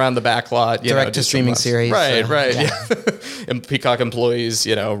run around the back lot. Direct to streaming series. Right. Yeah. And Peacock employees,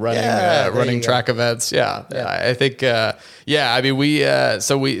 running track events. Yeah. I think. I mean, we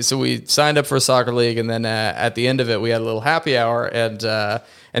signed up for a soccer league, and then at the end of it, we had a little happy hour,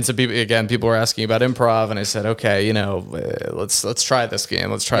 and so people were asking about improv, and I said, okay, let's try this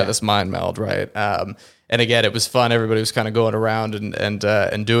game. Let's try this Mind Meld, right? And again, it was fun. Everybody was kind of going around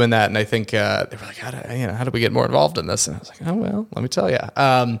and doing that. And I think they were like, how do we get more involved in this? And I was like, oh, well, let me tell you.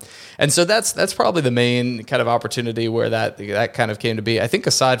 And so that's probably the main kind of opportunity where that kind of came to be. I think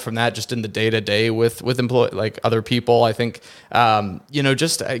aside from that, just in the day to day with like other people, I think,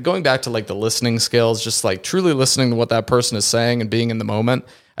 just going back to like the listening skills, just like truly listening to what that person is saying and being in the moment,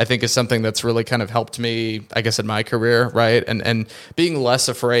 I think is something that's really kind of helped me, I guess, in my career, right? And being less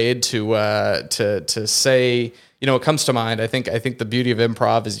afraid to say, what comes to mind. I think the beauty of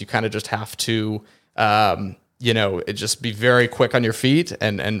improv is you kind of just have to, just be very quick on your feet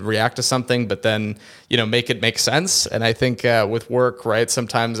and react to something, but then, make it make sense. And I think with work, right,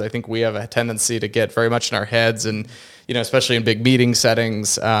 sometimes I think we have a tendency to get very much in our heads and, especially in big meeting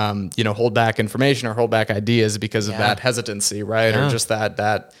settings, hold back information or hold back ideas because of that hesitancy, right? Or just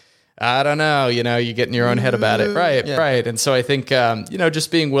that, I don't know, you get in your own head about it. Right. Right. And so I think,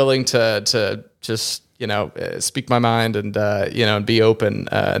 just being willing to just, speak my mind and, and be open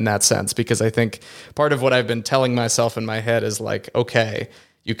in that sense, because I think part of what I've been telling myself in my head is like, okay,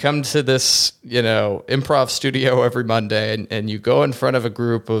 you come to this, improv studio every Monday and you go in front of a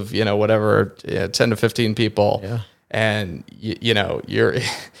group of, 10 to 15 people. Yeah. And you're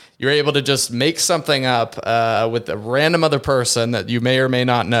able to just make something up with a random other person that you may or may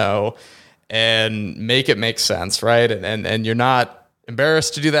not know, and make it make sense, right? And you're not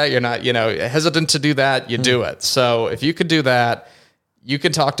embarrassed to do that. You're not hesitant to do that. You do it. So if you could do that, you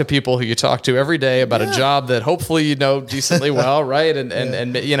can talk to people who you talk to every day about a job that hopefully decently well, right?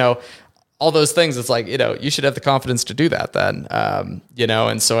 And all those things. It's like, you should have the confidence to do that then,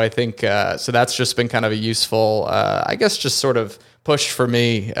 and so I think, so that's just been kind of a useful, I guess, just sort of push for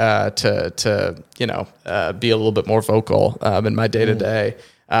me to be a little bit more vocal in my day to day.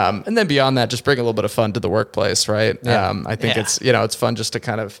 And then beyond that, just bring a little bit of fun to the workplace, right? Yeah. I think it's fun just to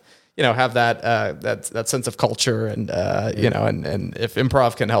kind of, have that sense of culture and if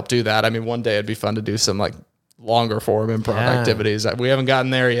improv can help do that. I mean, one day it'd be fun to do some like longer form improv activities. We haven't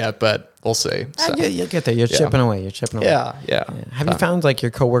gotten there yet, but we'll see. So. You'll get there. You're chipping away. Yeah. Have you found like your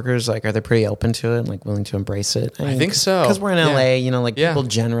coworkers, like, are they pretty open to it and like willing to embrace it? I think so. Because we're in LA, people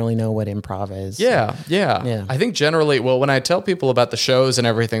generally know what improv is. Yeah. I think generally, when I tell people about the shows and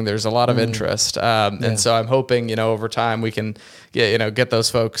everything, there's a lot of interest. And so I'm hoping, over time we can get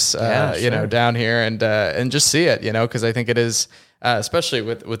those folks, down here and just see it, because I think it is, especially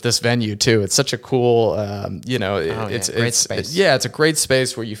with this venue too. It's such a cool, it's great space. It's a great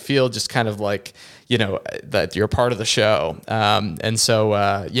space where you feel just kind of like, that you're part of the show. And so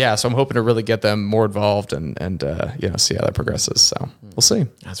I'm hoping to really get them more involved and see how that progresses. So we'll see.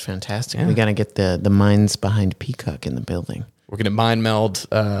 That's fantastic. Yeah. We got to get the minds behind Peacock in the building. We're going to mind meld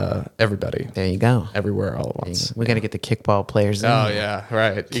everybody. There you go. Everywhere all at once. We got to get the kickball players in. Oh, yeah,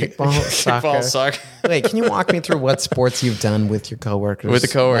 right. Kickball, soccer. Wait, can you walk me through what sports you've done with your coworkers? With the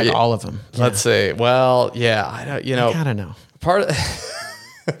coworkers? Like all of them. Let's see. Well, I don't, I gotta know. Part of...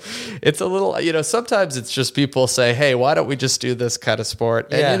 It's a little, sometimes it's just people say, hey, why don't we just do this kind of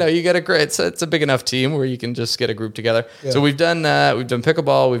sport? And, you get a great, it's a big enough team where you can just get a group together. Yeah. So we've done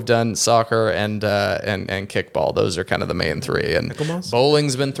pickleball, we've done soccer and kickball. Those are kind of the main three. And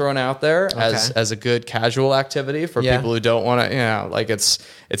bowling's been thrown out there as a good casual activity for people who don't want to, like it's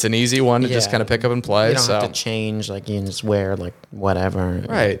an easy one to just kind of pick up and play. You don't have to change, like you can just wear like whatever.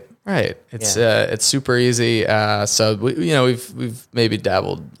 Right. It's super easy. So we've maybe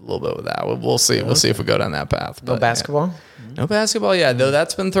dabbled a little bit with that. We'll see. We'll see if we go down that path. No basketball? No basketball. Yeah. Though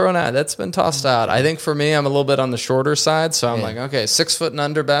that's been thrown out. That's been tossed out. I think for me, I'm a little bit on the shorter side. So I'm like, okay, 6 foot and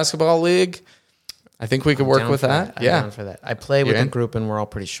under basketball league. I think we could work with that. I'm down for that. I play with a group and we're all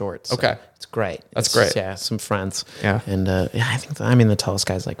pretty short. So okay. It's great. That's great. Some friends. Yeah. And I think the tallest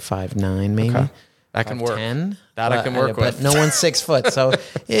guy's like 5'9" maybe. Okay. That can work. 10. That I can work with. But no one's 6 foot. So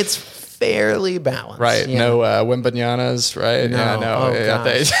it's fairly balanced. Right. Yeah. No Wembanyama's, right? No. Yeah, no. Oh,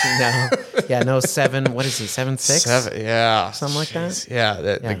 gosh. No. Yeah, no 7. What is he? 7'6"? 7. Yeah. Something like that? Yeah.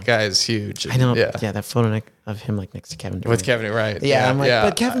 The guy is huge. I know. Yeah, that photo of him like next to Kevin Durant. With Kevin, right. Yeah, I'm like,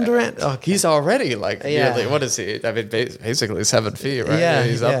 but Kevin Durant, he's already like, really, what is he? I mean, basically 7 feet, right? Yeah.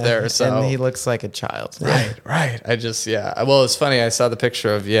 He's up there. So. And he looks like a child. Right. I just, well, it's funny. I saw the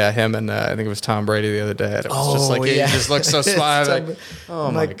picture of, him and I think it was Tom Brady the other day. And it was just like, he just looks so smiley. Like,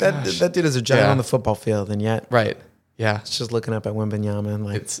 oh my gosh. That dude is a giant on the football field, and yet. Right. Yeah. It's just looking up at Wembanyama and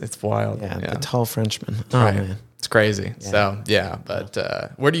like. It's wild. Yeah. The tall Frenchman. Oh, right. Man. It's crazy. Yeah. So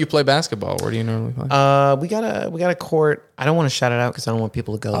but where do you play basketball? Where do you normally play? We got a court. I don't want to shout it out because I don't want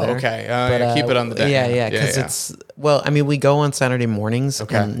people to go there. Okay, keep it on the day. Yeah, because it's we go on Saturday mornings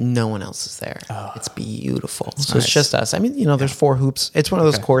and no one else is there. It's beautiful. So nice. It's just us. I mean, there's 4 hoops. It's one of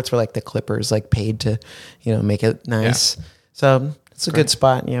those courts where like the Clippers like paid to, make it nice. Yeah. So it's a good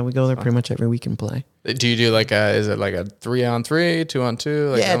spot. Yeah, we go there pretty much every week and play. Do you do is it like a 3-on-3,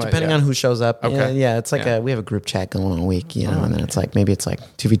 2-on-2? Like depending on who shows up. Okay. Yeah, it's like we have a group chat going on a week, and then it's like, maybe it's like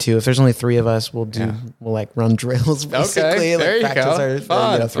 2v2. If there's only 3 of us, we'll like run drills basically. There you practice go. our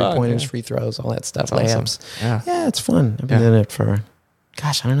Fun, 3-pointers, free throws, all that stuff, That's layups. Awesome. Yeah, it's fun. I've been doing it for,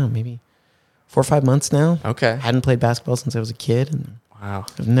 I don't know, maybe 4 or 5 months now. Okay. Hadn't played basketball since I was a kid. And wow.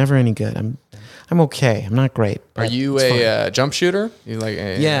 I'm never any good. I'm okay. I'm not great. Are you a jump shooter? You like?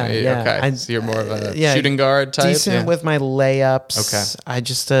 Yeah. Okay. So you're more of a shooting guard type. Decent with my layups. Okay. I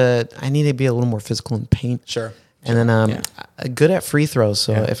just I need to be a little more physical in paint. Sure. And then good at free throws.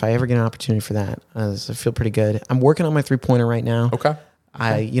 So if I ever get an opportunity for that, I feel pretty good. I'm working on my 3-pointer right now. Okay.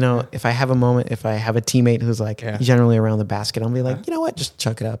 If I have a moment, if I have a teammate who's like generally around the basket, I'll be like, you know what, just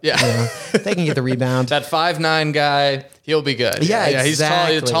chuck it up. Yeah. They can get the rebound. That 5'9" guy, he'll be good. Yeah, exactly. He's tall,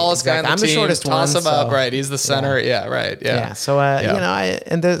 he's the tallest guy on the team. I'm the shortest one. Toss him up, right? He's the center. Yeah, right. Yeah. Yeah.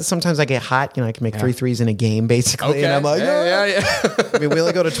 So sometimes I get hot. I can make 3 threes in a game basically, okay. and I'm like, yeah. I mean, we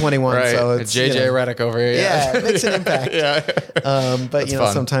only go to 21, right. So it's JJ Redick over here. Yeah, it makes an impact. But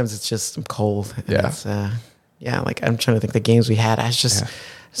fun. sometimes it's just I'm cold. And yeah. It's, like I'm trying to think the games we had. I was just.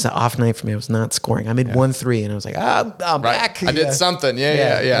 It's an off night for me. I was not scoring. I made 1 3, and I was like, I'm back. I did something.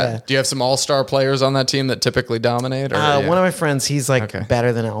 Yeah. Do you have some all-star players on that team that typically dominate? Or, One of my friends, he's like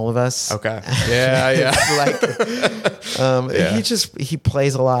better than all of us. Okay. Yeah. He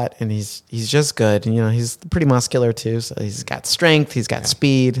plays a lot, and he's just good. And he's pretty muscular too. So he's got strength. He's got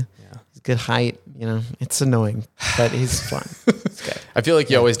speed. good height. You know, it's annoying, but he's fun. It's good. I feel like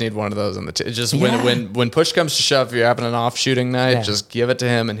you always need one of those on the team. Just when push comes to shove, if you're having an off shooting night, just give it to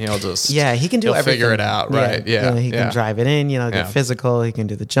him and he'll just he can do he'll everything. figure it out, right? Yeah, You know, he can drive it in. You know, get physical. He can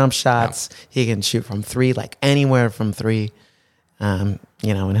do the jump shots. He can shoot from three, like anywhere from three.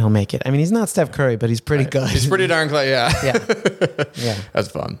 You know, and he'll make it. I mean, he's not Steph Curry, but he's pretty good. He's pretty darn close. Yeah, yeah. That's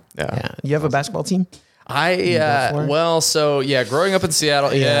fun. Yeah. You have a basketball team? Growing up in Seattle,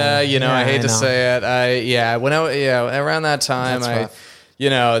 I hate to say it. Around that time,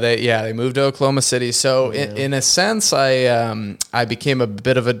 they moved to Oklahoma City. So in a sense, I became a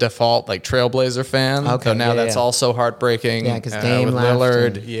bit of a default like Trailblazer fan. Okay, so now that's also heartbreaking. Yeah, because Dame with left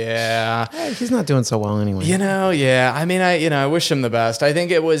Lillard. He's not doing so well anyway. I mean, I wish him the best. I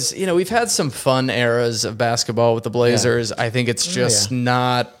think it was, we've had some fun eras of basketball with the Blazers. I think it's just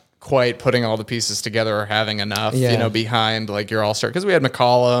not quite putting all the pieces together or having enough, behind like your all-star. Because we had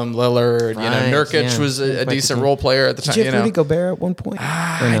McCollum, Lillard, Nurkic was a decent role player at the time. Did you have Rudy Gobert at one point?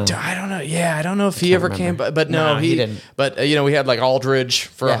 I don't know. Yeah, I don't know if he ever came, but no, he didn't. But we had like Aldridge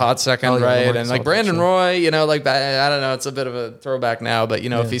for a hot second, right? And like Brandon Roy, I don't know. It's a bit of a throwback now, but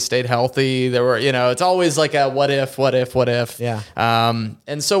if he stayed healthy, there were, it's always like a what if. Yeah.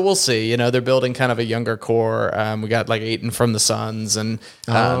 And so we'll see. They're building kind of a younger core. We got like Ayton from the Suns, and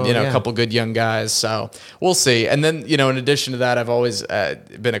a couple good young guys. So we'll see. And then, in addition to that, I've always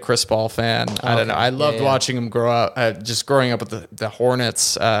been a Chris Paul fan. I don't know. I loved watching him grow up, just growing up with the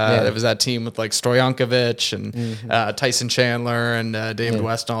Hornets. There was that team with like Stoyankovic and Tyson Chandler and David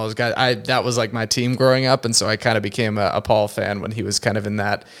West and all those guys. That was like my team growing up. And so I kind of became a Paul fan when he was kind of in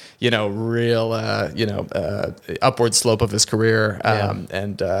that, real, upward slope of his career.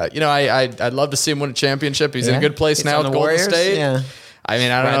 I'd love to see him win a championship. He's in a good place now with Golden State. Yeah. I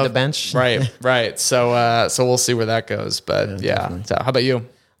mean, I don't know. The bench. Right. So we'll see where that goes. But So how about you?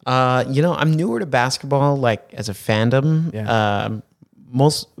 I'm newer to basketball, like as a fandom. Yeah.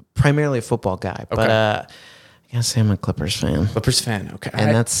 Primarily a football guy, but I gotta say I'm a Clippers fan. Okay.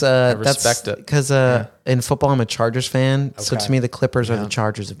 And I respect it because in football I'm a Chargers fan. So to me, the Clippers are the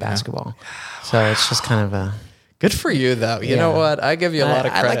Chargers of basketball. So it's just kind of a. Good for you, though. You know what? I give you a lot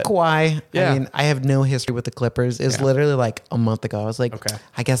of credit. I like Kawhi. Yeah. I mean, I have no history with the Clippers. It's literally like a month ago. I was like,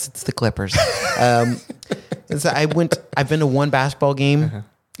 I guess it's the Clippers. So I've been to one basketball game.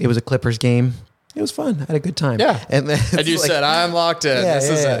 It was a Clippers game. It was fun. I had a good time. Yeah. And you said, I'm locked in. This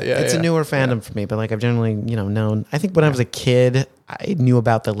is it. Yeah, it's a newer fandom for me, but like I've generally, known. I think when I was a kid, I knew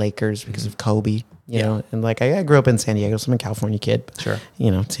about the Lakers because of Kobe. You know, and like I grew up in San Diego, so I'm a California kid. Sure.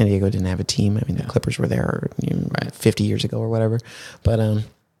 San Diego didn't have a team. I mean, the Clippers were there 50 years ago or whatever. But I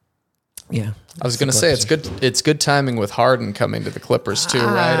was going to say it's good timing with Harden coming to the Clippers too,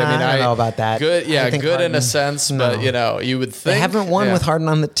 right? I mean, I don't know about that. Good, good Harden, in a sense, but you would think they haven't won with Harden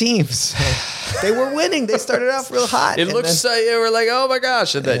on the team. So they were winning. They started off real hot. It looks like you were like, oh my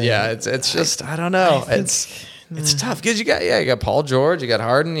gosh, and then it's just I don't know. It's tough because you got Paul George, you got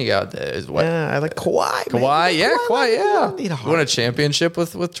Harden, you got I like Kawhi. Kawhi, He won a championship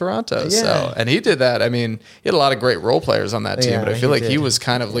with Toronto. So and he did that. I mean, he had a lot of great role players on that team, but I feel like he was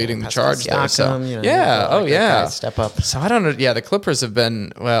kind of leading the charge there. So step up. So I don't know. Yeah, the Clippers have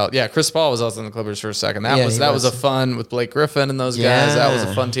been Chris Paul was also in the Clippers for a second. That was a fun with Blake Griffin and those guys. That was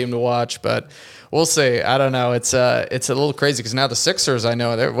a fun team to watch, but. We'll see. I don't know. It's a little crazy because now the Sixers, I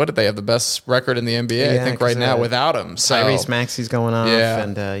know, what did they have the best record in the NBA? I think right now without him. So Tyrese Maxey's going off,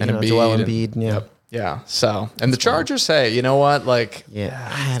 and Embiid, Joel Embiid. Yeah. So and the Chargers, hey, you know what? Like,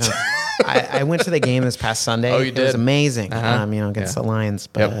 I went to the game this past Sunday. Oh, you did? It was amazing. Against the Lions,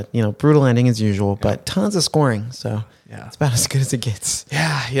 but brutal ending as usual. But tons of scoring. So. Yeah. It's about as good as it gets.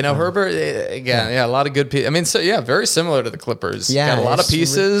 Yeah, Herbert, again, a lot of good pieces. I mean, very similar to the Clippers. Yeah. Got a lot of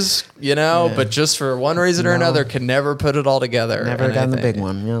pieces, but just for one reason or another, can never put it all together. Never gotten the big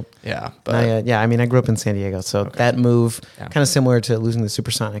one, Yeah. But I mean, I grew up in San Diego, so that move, kind of similar to losing the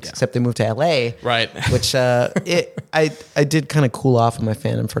Supersonics, except they moved to LA. Right. Which I did kind of cool off of my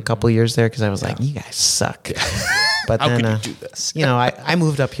fandom for a couple of years there because I was like, you guys suck. Yeah. But how then, could you do this? I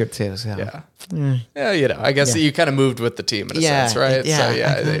moved up here too. So. Yeah. I guess you kind of moved with the team in a sense, right?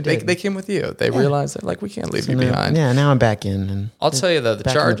 Yeah. So they came with you. They realized that like we can't leave you behind. Yeah. Now I'm back in, and I'll tell you though, the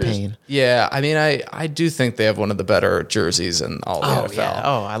Chargers. Yeah. I mean, I do think they have one of the better jerseys in all the NFL. Yeah.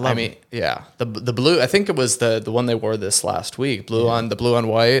 Oh, I love. The blue. I think it was the one they wore this last week. Blue on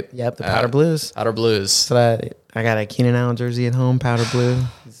white. Yep. The powder blues. Powder blues. So I got a Keenan Allen jersey at home, powder blue.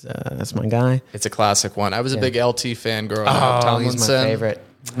 That's my guy. It's a classic one. I was a big LT fan growing up. Tomlinson, he's my favorite.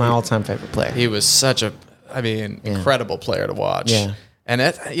 My all-time favorite player. He was such incredible player to watch. Yeah. And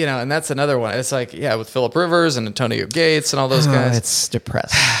that, and that's another one. It's like, with Phillip Rivers and Antonio Gates and all those guys. It's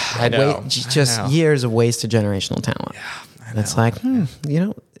depressing. I know. Years of wasted generational talent. Yeah, and it's like,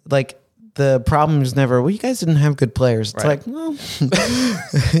 like the problem is never, you guys didn't have good players. It's like, well,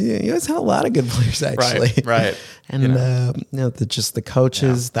 you guys had a lot of good players actually. Right. And just the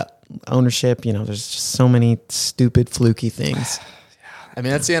coaches, the ownership. There's just so many stupid, fluky things. I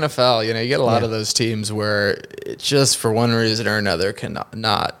mean, that's the NFL. You get a lot of those teams where it just for one reason or another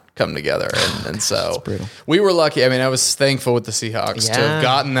cannot come together, and so we were lucky. I mean, I was thankful with the Seahawks to have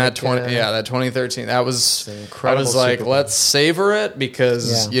gotten that 2013. That was incredible. I was like, let's savor it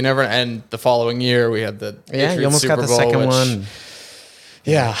because you never. And the following year we had the Patriots you almost Super got the Bowl, second one.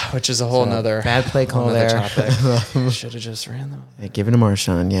 Yeah, which is a whole nother bad play call there. Should have just ran them. Yeah, give it to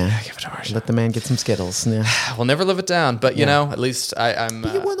Marshawn. Yeah, give it to Marshawn. Let the man get some Skittles. Yeah. We'll never live it down, but at least I'm.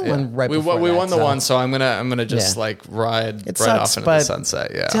 You won the one right before we won the one, so I'm gonna just ride it right sucks, off into the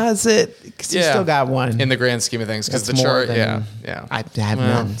sunset. Yeah, does it? Because you still got one in the grand scheme of things. Because the chart, I have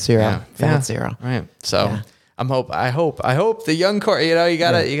none. Zero. Zero. Right. So. Yeah. I hope the young core, you gotta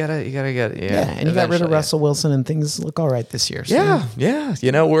get, and you got rid of Russell Wilson and things look all right this year. So.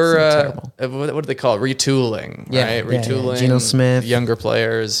 We're, what do they call it? Retooling, right? Retooling. Geno Smith. Younger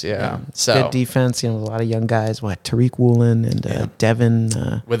players. So good defense, a lot of young guys. Tariq Woolen and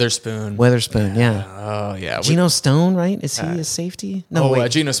Devin. Witherspoon. Yeah. Oh, yeah. Geno Stone, right? Is he a safety? No,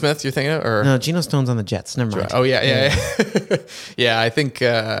 wait. Geno Smith, you're thinking of? Or? No, Geno Stone's on the Jets. Never mind. Oh, yeah. Yeah, I think,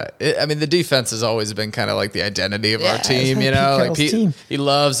 the defense has always been kind of like the identity of our team, team. He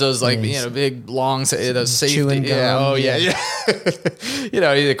loves those big long those safety. Yeah.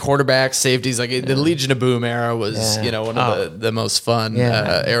 The quarterback safeties, like the Legion of Boom era was one of the most fun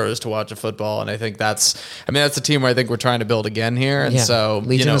eras to watch a football, and I think that's a team where I think we're trying to build again here, and so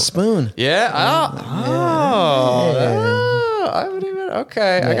Legion of Spoon. I would even I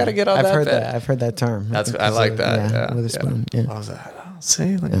gotta get on that. I've heard that term. I like that. With a spoon. Yeah. What was that?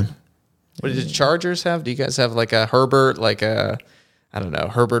 See, what did the Chargers have? Do you guys have like a Herbert,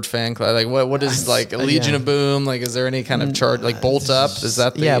 Herbert fan club? Like what is like a Legion of Boom? Like, is there any kind of charge like Bolt Up? Is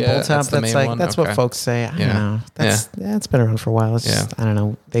that the Bolt Up? That's the main one? That's what folks say. I don't know. It's been around for a while. It's just, I don't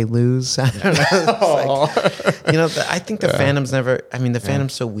know. They lose. I don't know. I think the fandom's never. I mean, the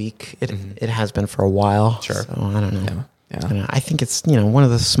fandom's so weak. It has been for a while. Sure. So I don't know. Yeah. I think it's one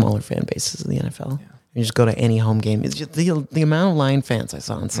of the smaller fan bases of the NFL. Yeah. You just go to any home game. It's just the amount of Lion fans I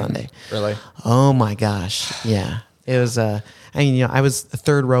saw on Sunday. Really? Oh my gosh! Yeah, it was. I was the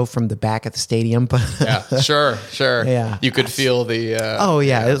third row from the back of the stadium, but sure. Yeah, you could feel the.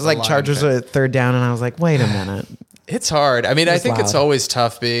 It was like Chargers were at third down, and I was like, wait a minute. It's hard. I mean, I think it's always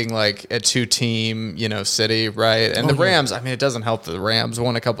tough being like a two-team, city, right? And the Rams, it doesn't help that the Rams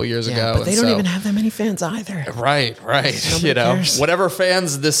won a couple years ago. But they don't even have that many fans either. Right. Whatever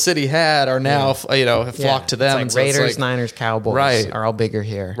fans this city had are now, have flocked to them. It's like Raiders, Niners, Cowboys are all bigger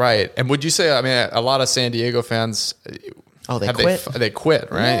here. Right. And would you say, a lot of San Diego fans... Oh, they quit? They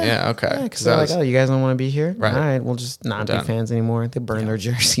quit, right? Yeah, okay. Because they're like, you guys don't want to be here? Right. All right, we'll just not be fans anymore. They burn their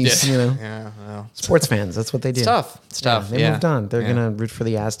jerseys, Yeah, well. Sports fans, that's what they do. It's tough. They moved on. They're going to root for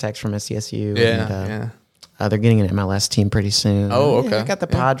the Aztecs from SDSU. They're getting an MLS team pretty soon. Oh, okay. They got the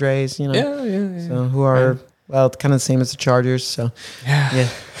Padres, So who are, kind of the same as the Chargers, so. Yeah.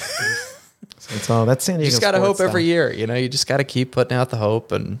 That's all. That's San Diego. You just got to hope every year. You just got to keep putting out the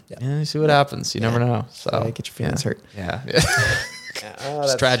hope and you see what happens. You never know. So get your feelings hurt. Yeah.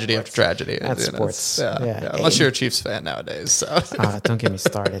 It's tragedy after tragedy. That's sports. Unless you're a Chiefs fan nowadays. So don't get me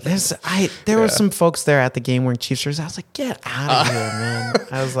started. There were some folks there at the game wearing Chiefs jerseys. I was like, get out of here, man.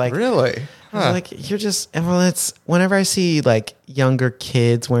 I was like, really? I was like, you're just. It's whenever I see like younger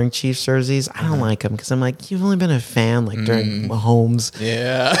kids wearing Chiefs jerseys, I don't like them because I'm like, you've only been a fan like during Mahomes.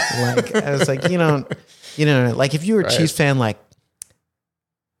 Yeah. Like I was like, you know, like if you were a Chiefs fan like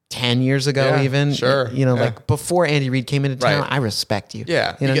 10 years ago, even, like before Andy Reid came into town, I respect you.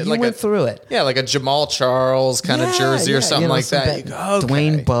 Yeah. You went through it. Yeah. Like a Jamal Charles kind of jersey or something like that. You go, okay.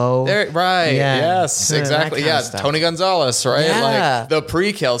 Dwayne Bowe. Right. Yeah. Yes, exactly. Yeah. Tony Gonzalez, right? Yeah. Like the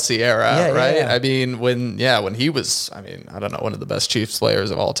pre-Kelsey era, right? Yeah. I mean, when he was, I don't know, one of the best Chiefs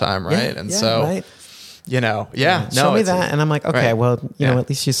players of all time, right? And so, right. Show me that. And I'm like, okay, well, at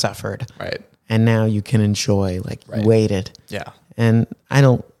least you suffered. Right. And now you can enjoy, you waited. Yeah. And I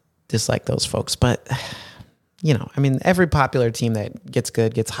don't dislike those folks, but every popular team that gets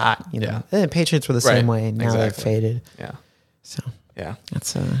good gets hot. The Patriots were the same way. Now they've faded. Yeah. So Yeah.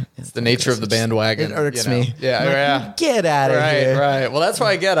 It's the nature of the bandwagon. It irks you know? me. Yeah, yeah. Get out of here. Right. Well, that's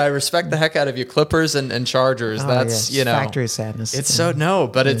why I respect the heck out of you, Clippers and Chargers. That's yeah. Factory sadness. It's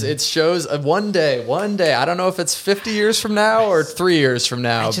but it shows one day. I don't know if it's 50 years from now or 3 years from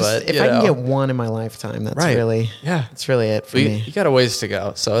now, but if I can get one in my lifetime, that's really it's really it for me. You got a ways to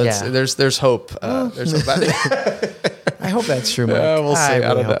go, so there's hope. There's hope. I hope that's true, Mike. We'll see. I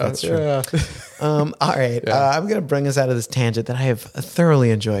don't know. That's true. All right. I'm going to bring us out of this tangent that I have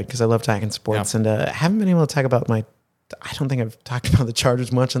thoroughly enjoyed because I love talking sports and haven't been able to talk about I don't think I've talked about the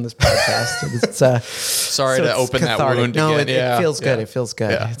Chargers much on this podcast. Sorry to open that wound no, again. It feels good. It feels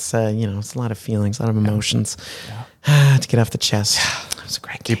good. Yeah. It's it's a lot of feelings, a lot of emotions to get off the chest. It was a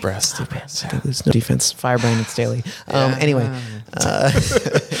great game. Deep breaths. There's no defense. Fire Brandon Staley. Anyway.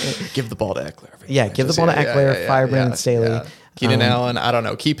 Give the ball to Eckler. Give the ball to Eckler. Fire Brandon Staley. Yeah. Keenan Allen, I don't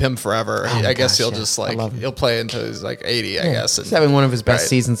know. Keep him forever. I guess he'll just he'll play until he's like 80, I guess. He's having one of his best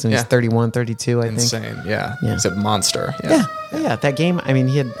seasons and he's 31, 32, I think. Insane. Yeah. He's a monster. Yeah. That game, I mean,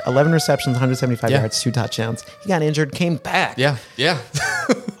 he had 11 receptions, 175 yards, 2 touchdowns. He got injured, came back. Yeah.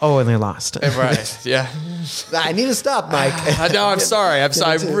 And they lost. Right. Yeah. I need to stop, Mike. No, I'm sorry.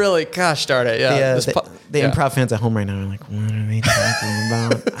 I really, gosh darn it. Yeah. The improv fans at home right now are like, what are they talking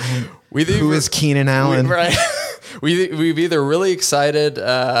about? Who is Keenan Allen? Right. We've either really excited,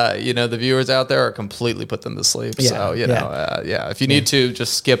 the viewers out there, or completely put them to sleep. So, if you need to,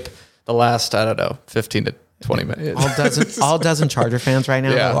 just skip the last, 15 to 20 minutes. All dozen Charger fans right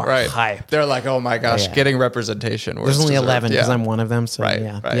now are hyped. They're like, oh my gosh, getting representation. There's only 11 because I'm one of them. So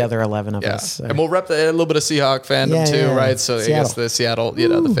the other 11 of us. And we'll rep a little bit of Seahawk fandom too, right? So Seattle. I guess the Seattle,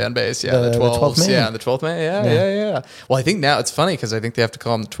 the fan base, the 12s. The 12th man. Yeah. Well, I think now it's funny because I think they have to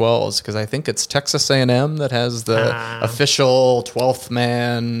call them the 12s because I think it's Texas A&M that has the official 12th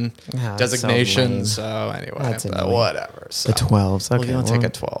man designation. So anyway, whatever. So. The 12s. Okay. We'll take a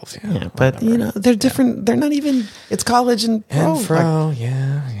 12. Yeah, but they're different. They're not even, it's college and pro. Well,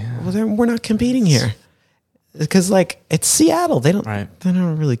 we're not competing here because it's Seattle. They're not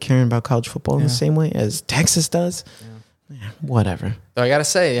really caring about college football in the same way as Texas does. Whatever. So I got to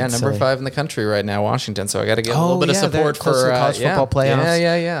say, number 5 in the country right now, Washington. So I got to get a little bit of support for college football playoffs.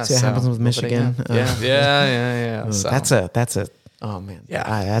 Yeah. See what happens with Michigan. Yeah. So. That's a. Oh man,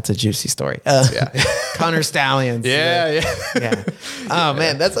 that's a juicy story. Connor Stallions. Yeah. Oh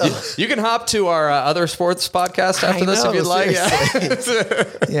man, that's you can hop to our other sports podcast after this if you'd like.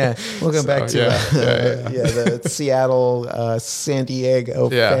 Yeah, we'll go back to the Seattle San Diego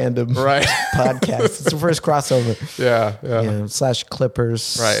fandom podcast. It's the first crossover. /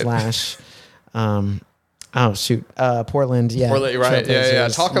 Clippers / oh shoot, Portland, right,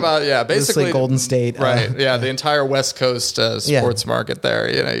 talk about basically Golden State, the entire West Coast sports market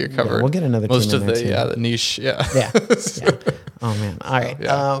there. You cover. We'll get another most team of the niche. Oh man, all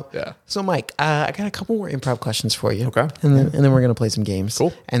right. So Mike, I got a couple more improv questions for you. Okay, and then we're gonna play some games.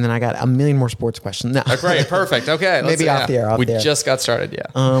 Cool. And then I got a million more sports questions. No. Great, perfect. Okay, maybe off the air. We just got started.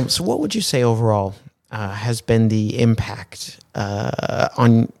 So what would you say overall has been the impact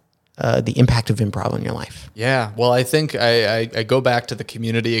on the impact of improv on your life? Yeah, well, I think I go back to the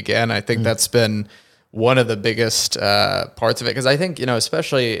community again. I think that's been one of the biggest parts of it because I think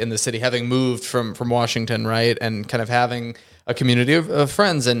especially in the city, having moved from Washington, right, and kind of having a community of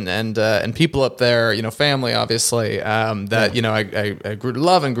friends and people up there, family obviously that I grew to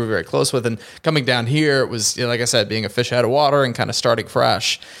love and grew very close with, and coming down here it was like I said, being a fish out of water and kind of starting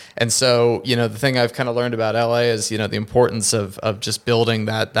fresh. And so, the thing I've kind of learned about LA is, the importance of just building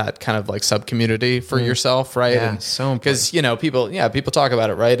that kind of like sub community for yourself, right? Yeah, and so important. Because, people talk about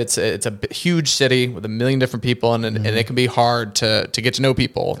it, right? It's a huge city with a million different people, and it can be hard to get to know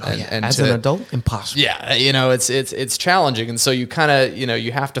people. And as an adult, impossible. Yeah, it's challenging, and so you kind of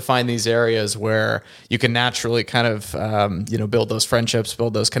you have to find these areas where you can naturally kind of build those friendships,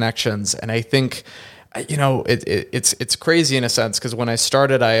 build those connections, and I think. It's crazy in a sense because when I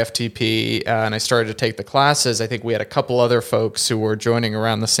started IFTP and I started to take the classes, I think we had a couple other folks who were joining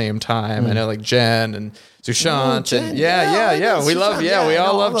around the same time. I know like Jen and Sushant Jen, and we love we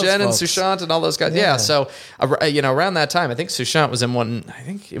all love Jen and folks. Sushant and all those guys. Yeah. So around that time, I think Sushant was in one. I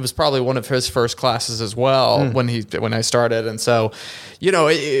think it was probably one of his first classes as well when I started, and so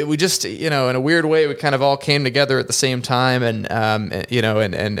we just in a weird way we kind of all came together at the same time and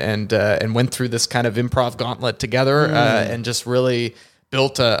went through this kind of improv gauntlet together and just really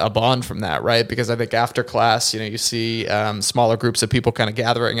built a bond from that, right? Because I think after class, you see smaller groups of people kind of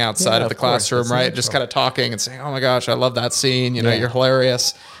gathering outside of the classroom, right? Natural. Just kind of talking and saying, oh my gosh, I love that scene. You're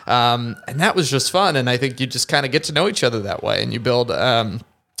hilarious. And that was just fun. And I think you just kind of get to know each other that way and you build,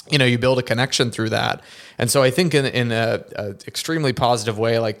 you build a connection through that. And so I think in a extremely positive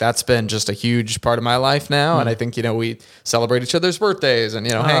way, like that's been just a huge part of my life now. And I think, we celebrate each other's birthdays and,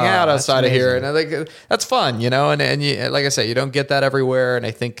 hang out outside of here. And I think that's fun, and you, like I say, you don't get that everywhere. And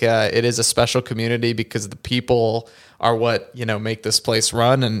I think it is a special community because the people are what, make this place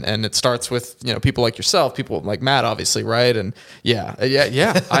run. And it starts with, people like yourself, people like Matt, obviously. Right. And yeah,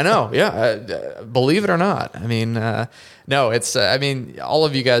 I know. Yeah. Believe it or not. I mean, no, it's, all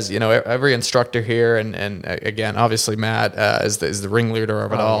of you guys, every instructor here and again, obviously Matt is the ringleader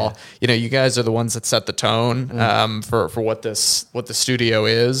of it all. Yeah. You guys are the ones that set the tone for what the studio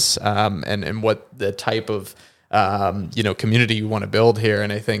is and what the type of community you want to build here.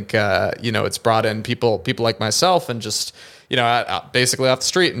 And I think, it's brought in people like myself and just, basically off the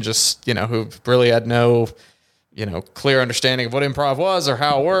street and just, who really had no, clear understanding of what improv was or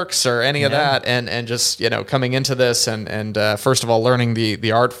how it works or any of that. And just, coming into this and first of all, learning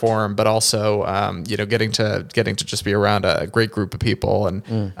the art form, but also, getting to just be around a great group of people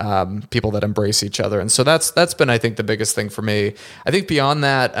and people that embrace each other. And so that's been, I think, the biggest thing for me. I think beyond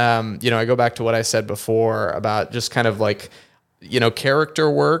that, I go back to what I said before about just kind of like, character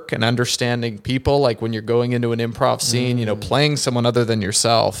work and understanding people, like when you're going into an improv scene, playing someone other than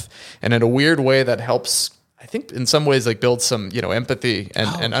yourself. And in a weird way that helps, I think in some ways, like build some, empathy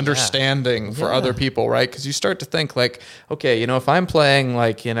and understanding for other people, right? Because you start to think like, okay, if I'm playing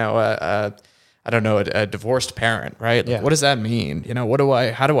like, a divorced parent, right? Like, what does that mean?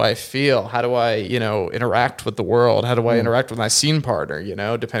 How do I feel? How do I, interact with the world? How do I interact with my scene partner,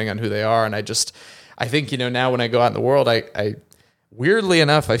 depending on who they are? And I think, now when I go out in the world, I weirdly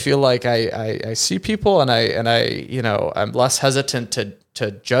enough, I feel like I see people and I'm less hesitant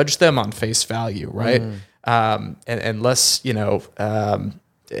to judge them on face value, right? And less,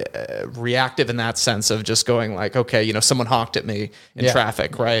 reactive in that sense of just going like, okay, someone honked at me in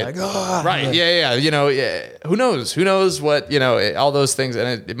traffic, right? Like, oh, right. Yeah. Who knows what, all those things.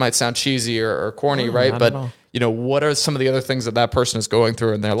 And it might sound cheesy or corny, right? But, what are some of the other things that person is going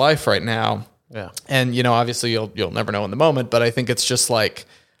through in their life right now? Yeah. And, obviously you'll never know in the moment, but I think it's just like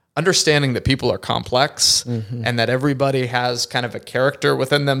understanding that people are complex and that everybody has kind of a character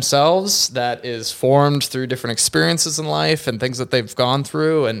within themselves that is formed through different experiences in life and things that they've gone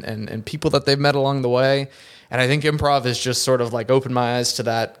through and people that they've met along the way. And I think improv is just sort of like opened my eyes to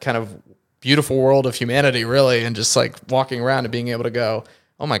that kind of beautiful world of humanity, really. And just like walking around and being able to go,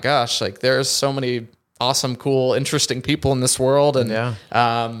 oh my gosh, like there's so many awesome, cool, interesting people in this world. And,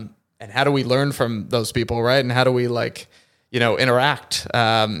 and how do we learn from those people, right? And how do we interact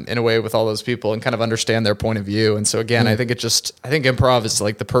in a way with all those people and kind of understand their point of view? And so again, I think improv is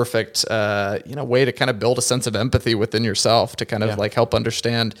like the perfect way to kind of build a sense of empathy within yourself to kind of like help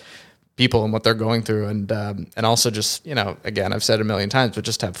understand people and what they're going through, and also just again, I've said it a million times, but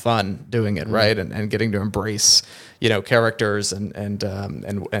just have fun doing it, right? And getting to embrace characters and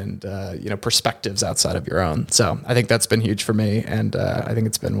perspectives outside of your own. So I think that's been huge for me, and I think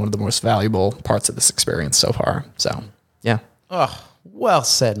it's been one of the most valuable parts of this experience so far. So yeah. Oh, well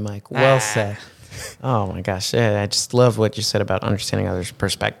said, Mike. Well said. Oh my gosh, I just love what you said about understanding others'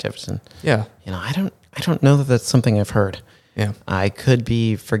 perspectives, and I don't know that that's something I've heard. Yeah, I could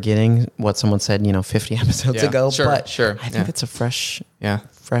be forgetting what someone said, 50 episodes ago. But I think it's a fresh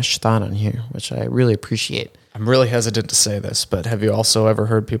thought on here, which I really appreciate. I'm really hesitant to say this, but have you also ever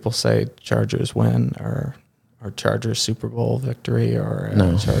heard people say Chargers win or Chargers Super Bowl victory or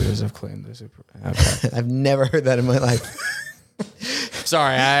no. Chargers have claimed the Super Bowl? Okay. I've never heard that in my life.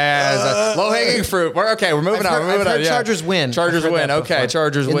 Sorry, low-hanging fruit. We're moving on. Yeah. Chargers win. Chargers win. Okay,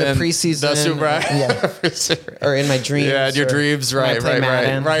 Chargers win. In the preseason. The Super or in my dreams. Yeah, in your dreams. Right.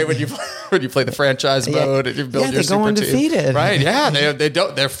 Right. When you play the franchise mode and you build your super team. They go undefeated. Right. Yeah. They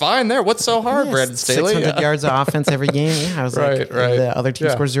don't. They're fine there. What's so hard, Brandon Staley? 600 yards of offense every game. Yeah, I was like, the other team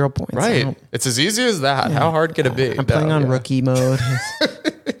scores 0 points. Right. It's as easy as that. Yeah. How hard can it be? I'm playing on rookie mode.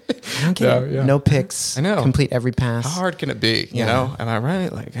 I don't get it. No picks. I know. Complete every pass. How hard can it be? You know? Am I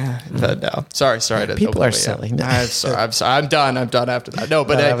right? Like, no. Sorry. People are silly. No. I'm done. I'm done after that. No,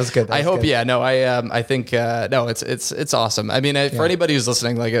 but that was good. I hope. Good. Yeah. No. I think. No. It's awesome. I mean, for anybody who's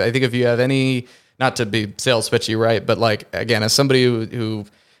listening, like, I think if you have any, not to be sales pitchy, right? But like, again, as somebody who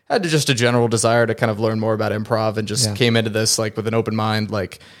had just a general desire to kind of learn more about improv and just came into this like with an open mind,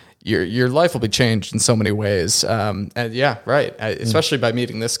 like. Your life will be changed in so many ways. And especially by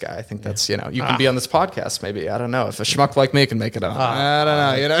meeting this guy. I think that's, you can be on this podcast maybe. I don't know if a schmuck like me can make it on.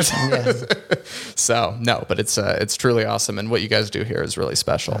 I don't know, So no, but it's truly awesome. And what you guys do here is really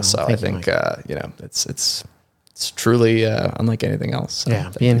special. So I think, it's truly unlike anything else.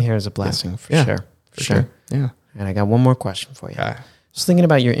 So being here is a blessing for sure. For sure. Yeah. And I got one more question for you. Okay. Just thinking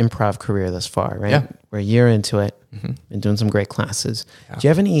about your improv career thus far, right? Yeah. We're a year into it. Been doing some great classes. Yeah. Do you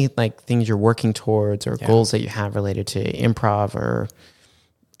have any like things you're working towards or goals that you have related to improv or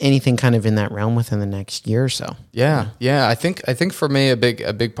anything kind of in that realm within the next year or so? Yeah. I think for me a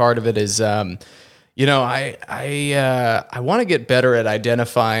big part of it is I want to get better at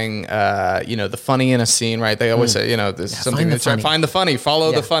identifying the funny in a scene, right? They always say, there's something that's right. Find the funny,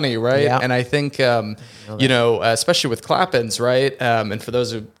 follow the funny, right? Yeah. And I think especially with clap-ins, right? And for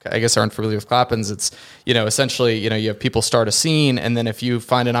those who I guess aren't familiar with clap-ins, it's essentially you have people start a scene, and then if you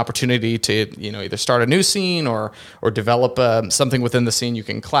find an opportunity to either start a new scene or develop something within the scene, you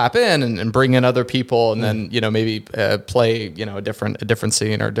can clap in and bring in other people, and then maybe play a different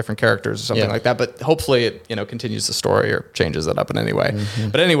scene or different characters or something like that. But hopefully it continues the story or changes it up in any way.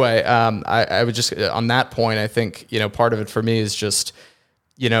 But anyway, I would just on that point, I think part of it for me is just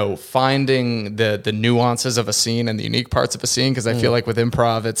finding the nuances of a scene and the unique parts of a scene, because I feel like with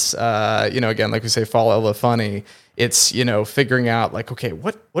improv, it's again, like we say, follow the funny. It's figuring out like, okay,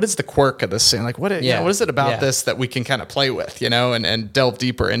 what is the quirk of this scene? Like what is it about this that we can kind of play with, and delve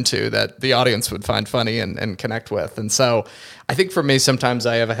deeper into that the audience would find funny and connect with. And so I think for me, sometimes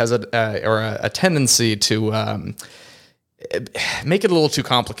I have a tendency to make it a little too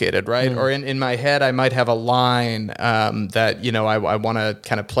complicated, right? Or in my head, I might have a line that I want to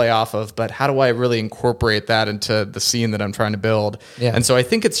kind of play off of, but how do I really incorporate that into the scene that I'm trying to build? Yeah. And so I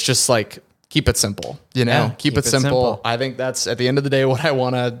think it's just like keep it simple, keep it simple. I think that's at the end of the day what I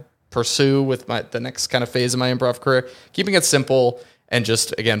want to pursue with the next kind of phase of my improv career, keeping it simple and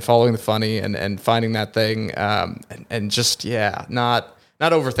just again following the funny and finding that thing and just not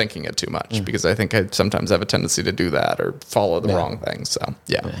overthinking it too much, because I think I sometimes have a tendency to do that or follow the wrong thing. So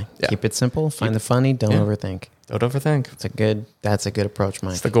keep it simple, find the funny, don't overthink. Don't overthink. That's a good approach,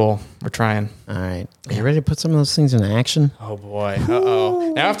 Mike. That's the goal. We're trying. All right. Are you ready to put some of those things into action? Oh boy.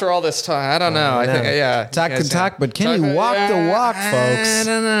 Uh-oh. Now after all this time, I don't know. I think, Talk can talk, but can he walk the walk, folks? I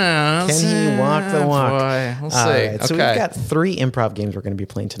don't know. Can he walk the walk? Boy. We'll see. All right. Okay. So we've got 3 improv games we're going to be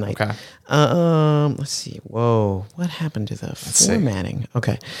playing tonight. Okay. Let's see. Whoa. What happened to the formatting?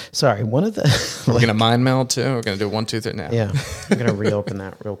 Okay. Sorry. One of the... We're going to mind meld too? We're going to do 1, 2, 3 now. Yeah. I'm going to reopen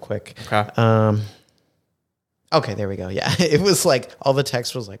that real quick. Okay. Okay, there we go. Yeah, it was like all the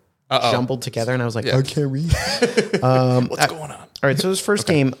text was like jumbled together, and I was like, I can't read. What's going on? All right, so this first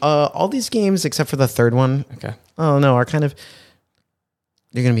game, all these games except for the third one, are kind of,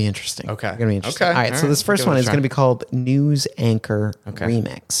 they're going to be interesting. Okay. They're going to be interesting. Okay. All right, so this first one is going to be called News Anchor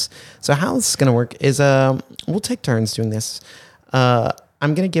Remix. So how this is going to work is we'll take turns doing this. I'm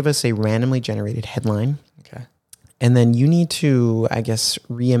going to give us a randomly generated headline. Okay. And then you need to, I guess,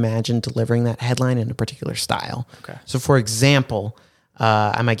 reimagine delivering that headline in a particular style. Okay. So, for example,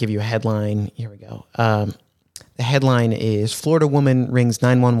 I might give you a headline. Here we go. The headline is Florida woman rings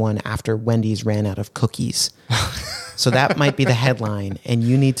 911 after Wendy's ran out of cookies. So that might be the headline, and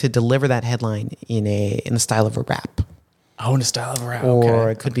you need to deliver that headline in the style of a rap. Oh, in the style of a rap.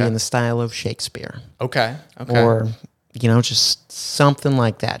 Or it could be in the style of Shakespeare. Okay. Or, just something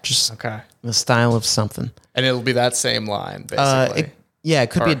like that. Just in the style of something. And it'll be that same line, basically.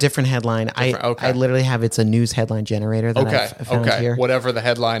 It could be a different headline. I literally have it's a news headline generator that I've found here. Whatever the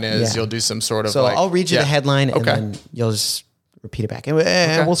headline is, you'll do some sort of So I'll read you the headline and then you'll just repeat it back. And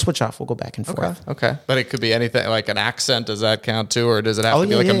we'll switch off. We'll go back and forth. Okay. But it could be anything like an accent. Does that count too? Or does it have to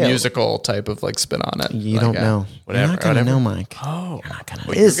be a musical type of like spin on it? You don't know. Whatever. You're not going to know, Mike. Oh. You're not going to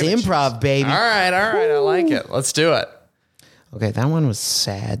know. It's improv, baby. All right. I like it. Let's do it. Okay. That one was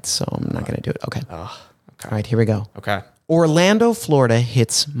sad, so I'm not going to do it. Okay. Oh, okay. All right. Here we go. Okay. Orlando, Florida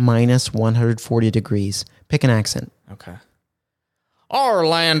hits minus 140 degrees. Pick an accent. Okay.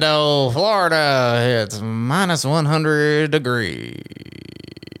 Orlando, Florida hits minus 100 degrees.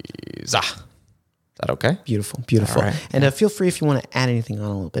 Is that okay? Beautiful. Right. And feel free if you want to add anything on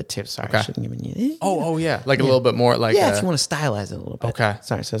a little bit too. Sorry, I shouldn't give you. Oh yeah, like a little bit more like. Yeah, if you want to stylize it a little bit. Okay.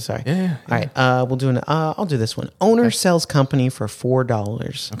 Sorry. Yeah. All right. We'll do I'll do this one. Owner sells company for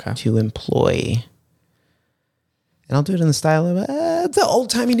 $4 to employ. And I'll do it in the style of the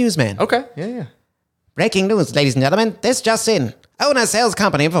old-timey newsman. Okay. Yeah. Breaking news, ladies and gentlemen. This just in. Owner sells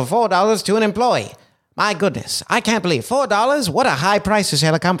company for $4 to an employee. My goodness, I can't believe $4. What a high price to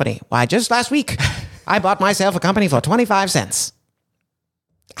sell a company. Why, just last week, I bought myself a company for 25 cents.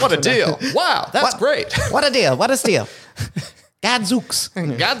 What a deal. Wow, that's great. What a deal. What a steal. Gadzooks.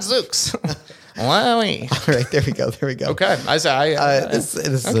 Wowie. All right, there we go. Okay. This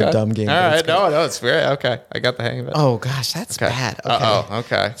is a dumb game. All right. No, it's very okay. I got the hang of it. Oh, gosh, that's bad. Okay.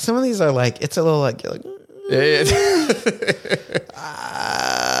 Okay. Some of these are like, it's a little like... Yeah.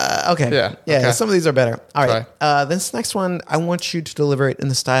 Okay. Yeah. Yeah. Okay. Some of these are better. All right. Try. This next one, I want you to deliver it in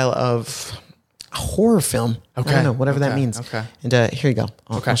the style of a horror film. Okay. I don't know, whatever that Okay. means. Okay. And here you go.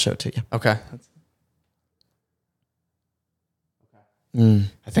 I'll show it to you. Okay.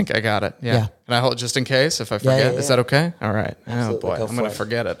 I think I got it. Yeah. Yeah. Can I hold it just in case if I forget? yeah, Is yeah. that okay? All right. Absolutely. Oh boy, Go I'm going for to it.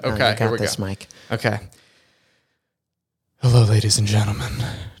 forget it. No, Okay, you here got we this, go. Mike. Okay. Hello, ladies and gentlemen.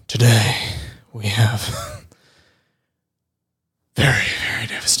 Today we have very, very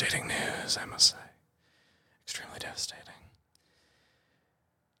devastating news, I must say. Extremely devastating.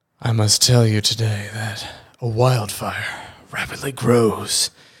 I must tell you today that a wildfire rapidly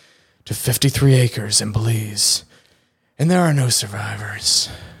grows to 53 acres in Belize, and there are no survivors.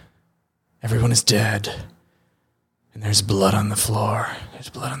 Everyone is dead, and there's blood on the floor. There's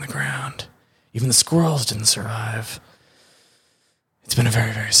blood on the ground. Even the squirrels didn't survive. It's been a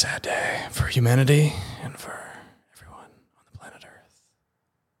very, very sad day for humanity and for everyone on the planet Earth.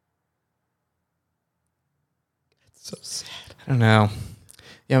 It's so sad. I don't know.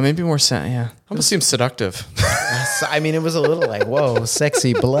 Yeah, maybe more sad. Yeah. Almost seems seductive. I mean, it was a little like, whoa,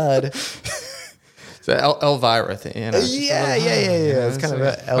 sexy blood. The Elvira thing, you know. Yeah. It's kind of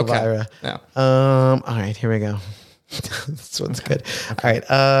a Elvira. Okay. Yeah. All right, here we go. This one's good. All right,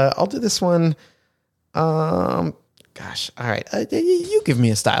 I'll do this one. Gosh, all right. You give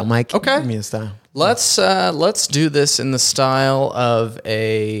me a style, Mike. Okay. Give me a style. Let's do this in the style of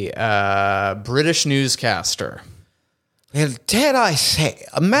a British newscaster. Well, dare I say,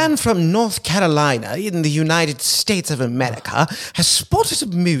 a man from North Carolina in the United States of America has spotted a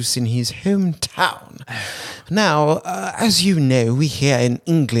moose in his hometown. Now, as you know, we here in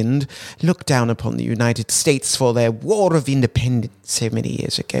England look down upon the United States for their War of Independence so many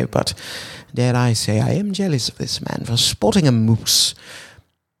years ago, but dare I say, I am jealous of this man for spotting a moose.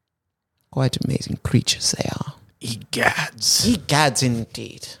 Quite amazing creatures they are. Egads. Egads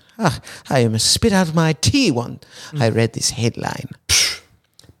indeed. I almost spit out my tea when I read this headline.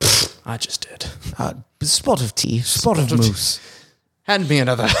 I just did. Spot of tea, spot of moose. Hand me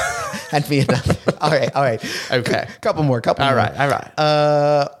another. Hand me another. All right. Okay. Couple more. All right.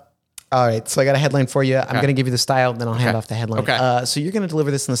 All right. So I got a headline for you. I'm going to give you the style, then I'll hand off the headline. Okay. So you're going to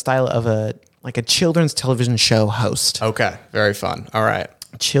deliver this in the style of a children's television show host. Okay. Very fun. All right.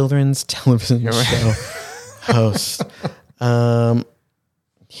 Children's television show host.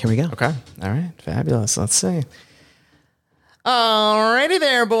 Here we go. Okay. All right. Fabulous. Let's see. Alrighty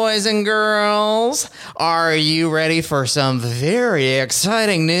there, boys and girls. Are you ready for some very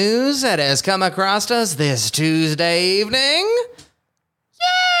exciting news that has come across us this Tuesday evening?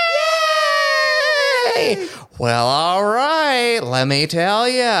 Yay! Well, all right. Let me tell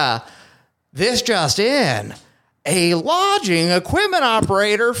you. This just in. A lodging equipment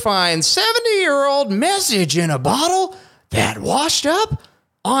operator finds 70-year-old message in a bottle that washed up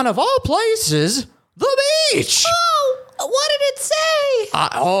on, of all places, the beach. Oh, what did it say?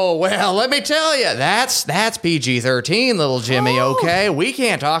 Well, let me tell you, that's PG-13, little Jimmy, okay? We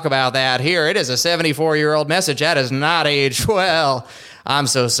can't talk about that here. It is a 74-year-old message. That is not aged well. I'm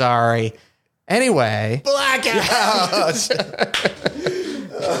so sorry. Anyway. Blackout.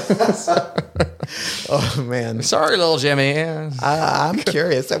 Oh, man. Sorry, little Jimmy. Yeah. I'm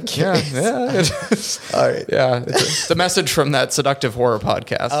curious. Yeah. All right. Yeah. It's a message from that seductive horror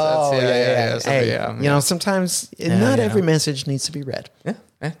podcast. Oh, yeah. Hey, you know, sometimes not every message needs to be read. Yeah.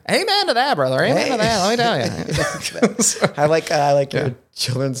 Amen to that, brother. Amen to that. Let me tell you. I like your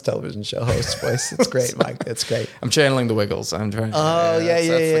children's television show host voice. It's great, Mike. It's great. I'm channeling the Wiggles. I'm trying. Oh,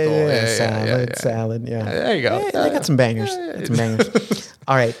 yeah. Salad. Yeah. There you go. They got some bangers.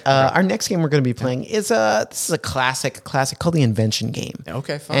 All right. Our next game we're going to be playing is this is a classic called the Invention Game.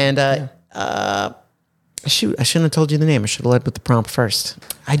 Okay, fine. And shoot, I shouldn't have told you the name. I should have led with the prompt first.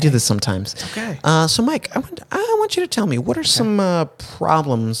 I do this sometimes. Okay. So, Mike, I want you to tell me, what are some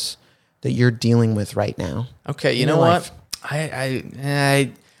problems that you're dealing with right now? Okay, you know what?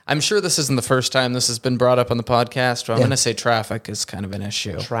 I'm sure this isn't the first time this has been brought up on the podcast, but I'm going to say traffic is kind of an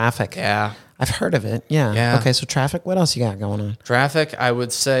issue. Traffic. Yeah. I've heard of it. Yeah. Okay, so traffic. What else you got going on? Traffic, I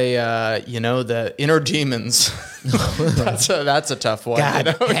would say, the inner demons. that's a tough one.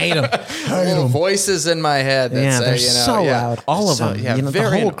 God, hate them. Little voices in my head that say, they're so loud. All of them. Yeah, the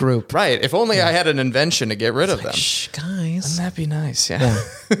whole group. Right. If only I had an invention to get rid of them. Shh, guys. Wouldn't that be nice? Yeah.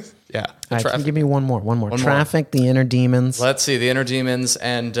 Yeah. All right, can you give me one more? Traffic, the inner demons. Let's see, the inner demons,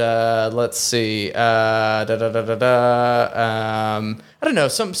 and let's see. I don't know,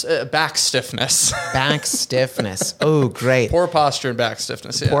 some back stiffness. Back stiffness. Oh, great. Poor posture and back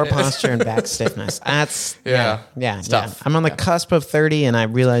stiffness. Yeah. Poor posture and back stiffness. That's yeah. I'm on the cusp of 30, and I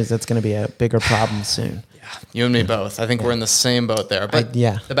realize that's going to be a bigger problem soon. You and me both. I think we're in the same boat there. But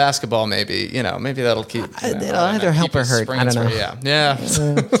yeah. the basketball, maybe that'll keep. It'll either help or hurt. I don't know. Yeah.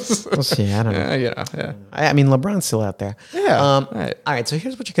 We'll see. I don't know. Yeah. I mean, LeBron's still out there. Yeah. Right. All right. So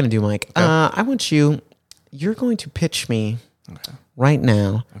here's what you're going to do, Mike. I want you're going to pitch me right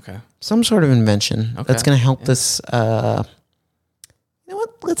now some sort of invention that's going to help this. You know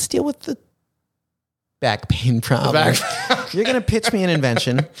what? Let's deal with the back pain problem. You're going to pitch me an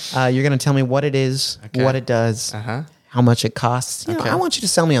invention. You're going to tell me what it is, what it does, how much it costs. You know, I want you to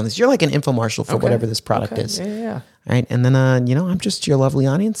sell me on this. You're like an infomercial for whatever this product is. Yeah. All right. And then, I'm just your lovely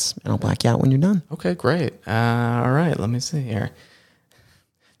audience, and I'll black you out when you're done. Okay, great. All right. Let me see here.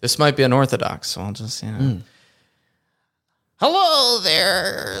 This might be unorthodox, so I'll just, Hello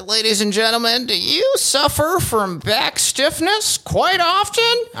there, ladies and gentlemen. Do you suffer from back stiffness quite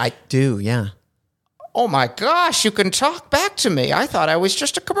often? I do, yeah. Oh my gosh, you can talk back to me. I thought I was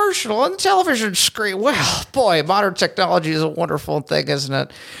just a commercial on the television screen. Well, boy, modern technology is a wonderful thing, isn't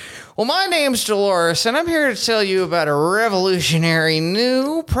it? Well, my name's Dolores, and I'm here to tell you about a revolutionary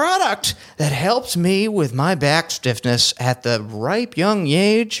new product that helped me with my back stiffness at the ripe young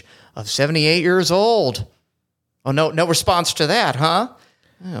age of 78 years old. Oh, no response to that, huh?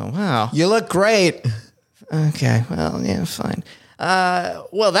 Oh, wow. You look great. Okay, well, yeah, fine.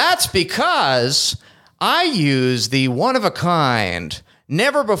 Well, that's because I use the one-of-a-kind,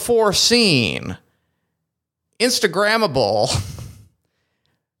 never-before-seen, Instagrammable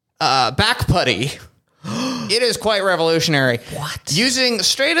back putty. It is quite revolutionary. What? Using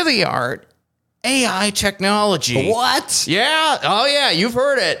state-of-the-art AI technology. What? Yeah. Oh, yeah. You've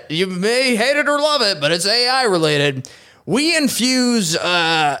heard it. You may hate it or love it, but it's AI related. We infuse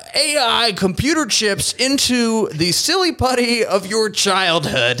AI computer chips into the silly putty of your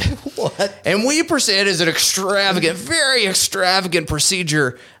childhood. What? And we present as an extravagant, very extravagant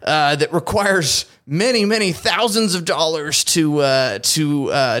procedure that requires many, many thousands of dollars to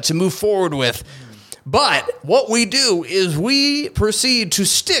move forward with. But what we do is we proceed to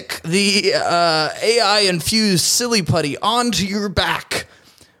stick the AI-infused silly putty onto your back,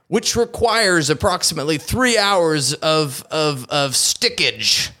 which requires approximately 3 hours of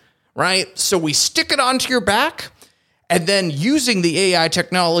stickage, right? So we stick it onto your back, and then using the AI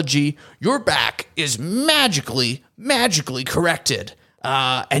technology, your back is magically corrected.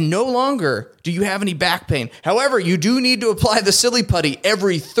 And no longer do you have any back pain. However, you do need to apply the silly putty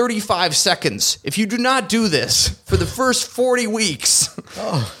every 35 seconds. If you do not do this for the first 40 weeks,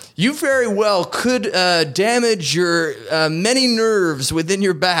 you very well could damage your many nerves within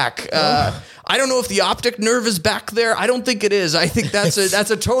your back. I don't know if the optic nerve is back there. I don't think it is. I think that's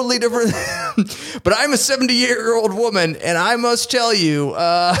a totally different. But I'm a 78-year-old woman, and I must tell you,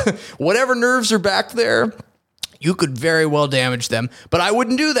 whatever nerves are back there, you could very well damage them, but I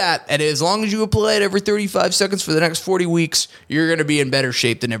wouldn't do that. And as long as you apply it every 35 seconds for the next 40 weeks, you're going to be in better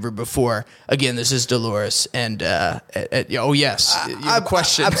shape than ever before. Again, this is Dolores. And, oh, yes.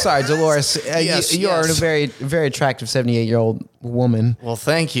 Question. I'm sorry, Dolores. Yes, you are a very, very attractive 78-year-old woman. Well,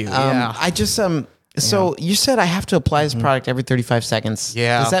 thank you. Yeah. I just, so you said I have to apply this product every 35 seconds.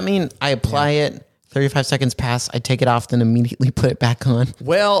 Yeah. Does that mean I apply it, 35 seconds pass, I take it off, then immediately put it back on?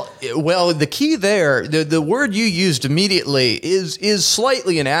 Well, the key there, the word you used immediately is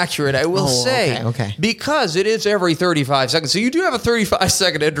slightly inaccurate, I will say. Okay. Because it is every 35 seconds. So you do have a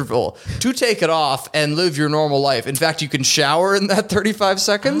 35-second interval to take it off and live your normal life. In fact, you can shower in that 35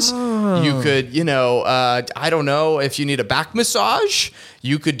 seconds. You could, I don't know, if you need a back massage,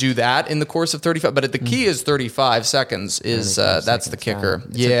 you could do that in the course of 35. But the key is 35 seconds. That's the kicker.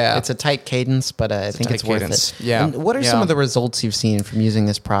 It's a tight cadence, but I think it's worth it. Yeah. And what are some of the results you've seen from using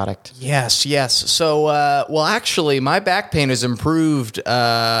this product? Yes. So, actually, my back pain has improved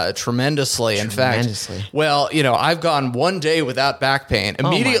tremendously. In fact, I've gone one day without back pain.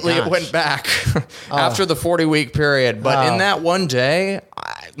 Immediately, it went back after the 40-week period. But in that one day,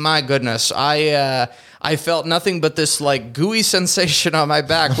 my goodness, I felt nothing but this like gooey sensation on my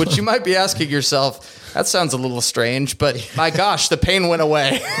back, which you might be asking yourself, that sounds a little strange, but my gosh, the pain went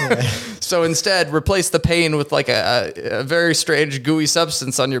away. So instead, replace the pain with like a very strange gooey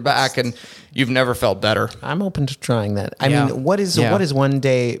substance on your back, and you've never felt better. I'm open to trying that. I mean, what is 1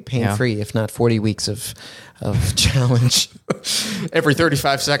 day pain-free, if not 40 weeks of challenge? Every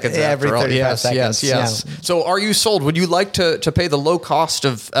 35 seconds. Every 35 seconds. Yes. So are you sold? Would you like to pay the low cost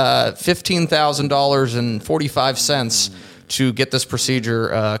of $15,000.45 to get this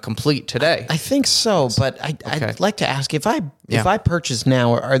procedure complete today? I think so, but I'd like to ask, if I purchase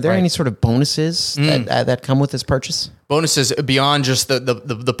now, are there any sort of bonuses that come with this purchase? bonuses beyond just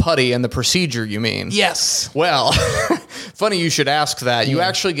the putty and the procedure, you mean? Yes. Well, funny you should ask that. You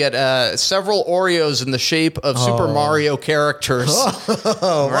actually get several Oreos in the shape of Super Mario characters.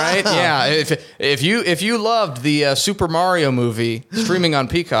 Right? Wow. Yeah. If you loved the Super Mario movie streaming on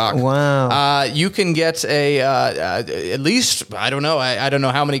Peacock, wow, you can get at least I don't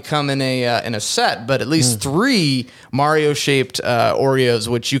know how many come in a set, but at least 3 Mario shaped Oreos,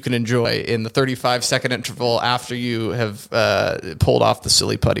 which you can enjoy in the 35-second interval after you have pulled off the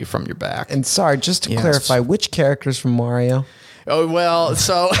silly putty from your back. And sorry, just to clarify, which characters from Mario? Oh, well,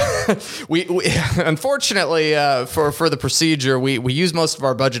 so we unfortunately for the procedure, we use most of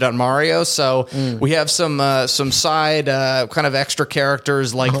our budget on Mario. So we have some side kind of extra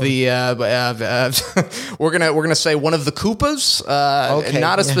characters like we're gonna say one of the Koopas,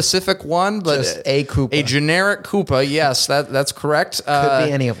 not a specific one, but just a Koopa, a generic Koopa. Yes, that's correct. Could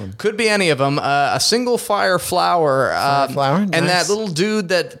be any of them. Could be any of them. A single fire flower, nice. And that little dude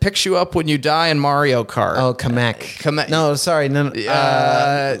that picks you up when you die in Mario Kart. Oh, Kamek. No, sorry. No,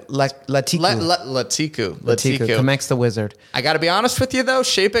 Latiku. Latiku. Kamek's the wizard. I got to be honest with you, though,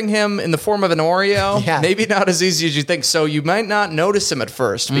 shaping him in the form of an Oreo, maybe not as easy as you think. So you might not notice him at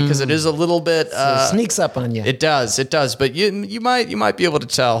first because it is a little bit... it sneaks up on you. It does. But you might be able to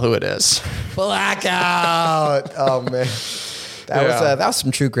tell who it is. Blackout. Oh, man. That was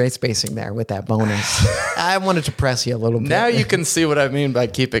some true great spacing there with that bonus. I wanted to press you a little bit. Now you can see what I mean by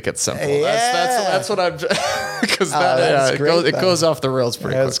keeping it simple. That's what I'm because it goes off the rails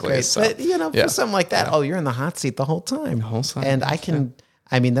pretty quickly. Great. So. But for something like that, you're in the hot seat the whole time. The whole time. And I can.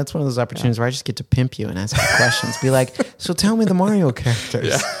 I mean, that's one of those opportunities where I just get to pimp you and ask you questions. Be like, so tell me the Mario characters.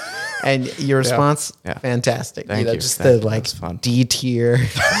 Yeah. And your response, fantastic. Thank you. Just the D tier.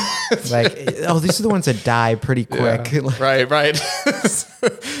 These are the ones that die pretty quick. Right.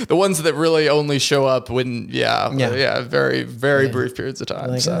 The ones that really only show up when, very, very brief periods of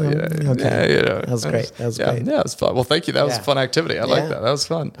time. Like, so, that was great. That was great. Yeah, it was fun. Well, thank you. That was a fun activity. I like that. That was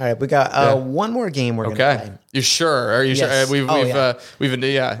fun. All right, we got one more game we're going to play. You sure? Are you Yes. sure?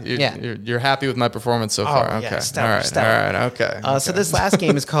 You're happy with my performance so far. Okay. Stellar. All right. Okay. So this last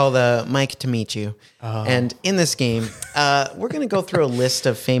game is called Mike to Meet You. And in this game, we're going to go through a list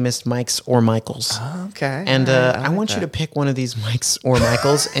of famous Mikes or Michaels. Okay. And I want you to pick one of these Mikes or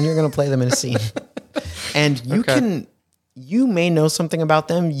Michaels, and you're going to play them in a scene. And you may know something about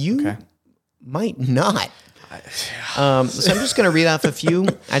them. You might not. So I'm just going to read off a few.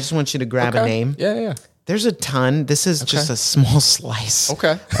 I just want you to grab a name. Yeah. There's a ton. This is just a small slice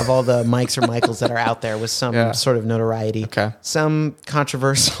of all the Mikes or Michaels that are out there with some sort of notoriety. Okay. Some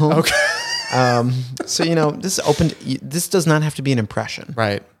controversial. Okay. So, this is open. This does not have to be an impression.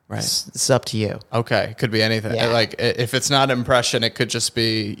 Right. It's up to you. Okay. It could be anything. Yeah. Like if it's not an impression, it could just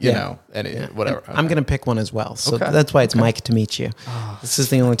be, whatever. Okay. I'm going to pick one as well. So that's why it's Mike to Meet You. Oh, this is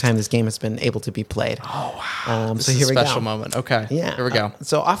the only time this game has been able to be played. Oh, wow. So here we go. Special moment. Okay. Yeah. Here we go.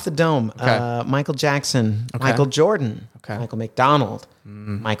 So off the dome, Michael Jackson, Michael Jordan, Michael McDonald,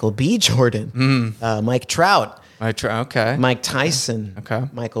 Michael B. Jordan, Mike Trout. Mike Tyson.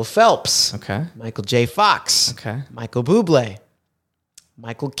 Michael Phelps. Michael J. Fox. Michael Bublé.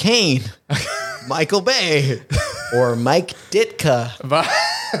 Michael Caine. Michael Bay. Or Mike Ditka.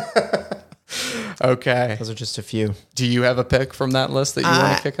 Okay. Those are just a few. Do you have a pick from that list that you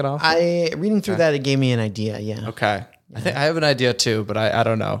want to kick it off? Reading through that, it gave me an idea. Yeah. Okay. I think I have an idea too, but I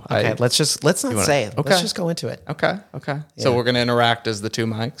don't know. Okay. Let's not say it. Let's just go into it. Okay. Yeah. So we're going to interact as the two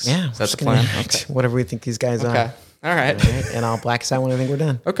mics? Yeah. Is that the plan? Okay. Whatever we think these guys are. All right. And I'll black us out when I think we're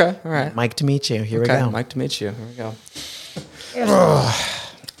done. Okay. All right. Mike to Meet You. Here we go. Mike to Meet You. Here we go. Oh,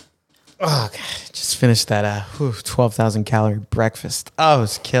 God. Just finished that 12,000 calorie breakfast. Oh, it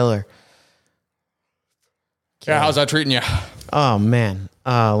was killer. Yeah, how's that treating you? Oh, man.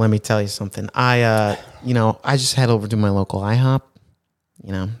 Let me tell you something. I just head over to my local IHOP.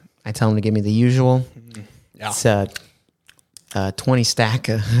 I tell them to give me the usual. Yeah. It's 20 stack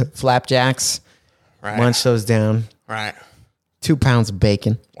of flapjacks. Right. Munch those down. Right. 2 pounds of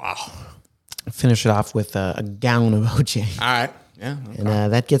bacon. Wow. Finish it off with a gallon of OJ. All right. Yeah. Okay.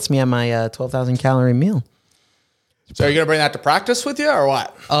 And that gets me on my 12,000 calorie meal. So are you going to bring that to practice with you or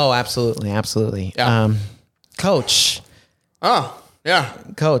what? Oh, absolutely. Yeah. Coach. Oh, yeah.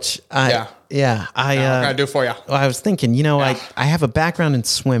 Coach. Yeah. What can I do for you? Well, I was thinking, I have a background in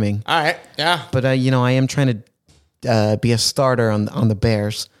swimming. All right. Yeah. But, I am trying to be a starter on the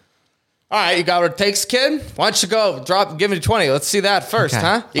Bears. All right, you got what it takes, kid? Why don't you go give me 20? Let's see that first,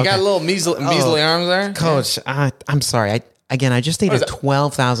 huh? You got a little measly arms there? Coach, I'm sorry. I just ate a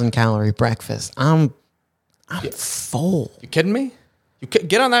 12,000 calorie breakfast. I'm full. You kidding me?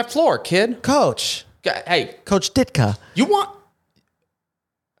 Get on that floor, kid. Coach, Hey, Coach Ditka. you want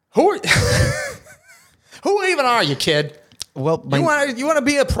who? Who even are you, kid? Well, You want to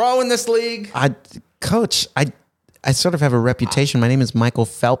be a pro in this league? Coach, I sort of have a reputation. My name is Michael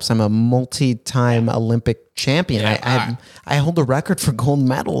Phelps. I'm a multi-time Olympic champion. I hold the record for gold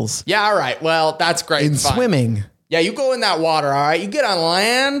medals Yeah, all right. Well, that's great. in Fine. swimming. Yeah, you go in that water, all right? You get on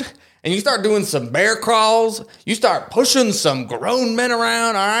land and you start doing some bear crawls. You start pushing some grown men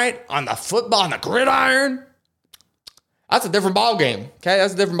around, all right? On the football, on the gridiron. That's a different ball game, okay?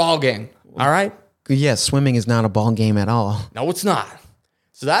 That's a different ball game, all right? Yeah, swimming is not a ball game at all. No, it's not.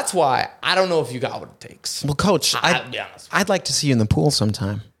 So that's why I don't know if you got what it takes. Well, Coach, I'll be honest. I'd like to see you in the pool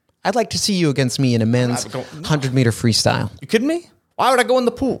sometime. I'd like to see you against me in a men's 100-meter freestyle, You kidding me? Why would I go in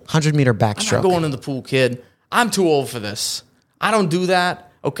the pool? 100-meter I'm not backstroke. going in the pool, kid. I'm too old for this. I don't do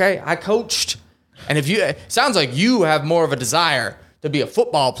that, okay? I coached. And if you, it sounds like you have more of a desire to be a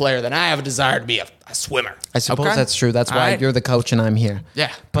football player than I have a desire to be a swimmer. I suppose okay? that's true. That's All why right? you're the coach and I'm here.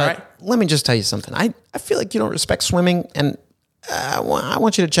 Yeah, But all right. let me just tell you something. I feel like you don't respect swimming, and I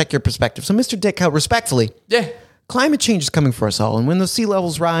want you to check your perspective. So, Mr. Ditka, respectfully, Yeah. climate change is coming for us all. And when the sea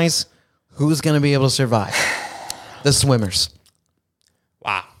levels rise, who's going to be able to survive? The swimmers.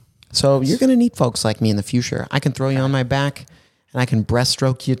 Wow. So you're going to need folks like me in the future. I can throw you on my back, and I can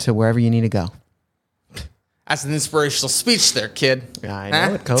breaststroke you to wherever you need to go. That's an inspirational speech there, kid. I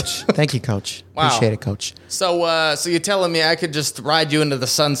know it, Coach. Thank you, Coach. Wow. Appreciate it, Coach. So you're telling me I could just ride you into the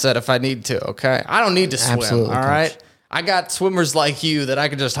sunset if I need to, okay? I don't need to swim, Absolutely, all Coach. right? I got swimmers like you that I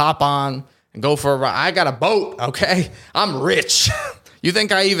could just hop on and go for a ride. I got a boat, okay? I'm rich. You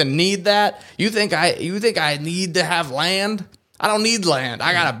think I even need that? You think I need to have land? I don't need land.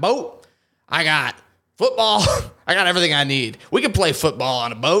 I got a boat. I got football. I got everything I need. We can play football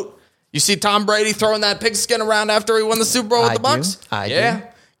on a boat. You see Tom Brady throwing that pigskin around after he won the Super Bowl with I the Bucks? do. I yeah. do.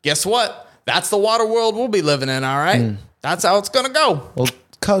 Guess what? That's the water world we'll be living in, all right? That's how it's going to go. Well,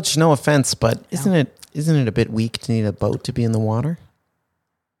 Coach, no offense, but isn't it a bit weak to need a boat to be in the water?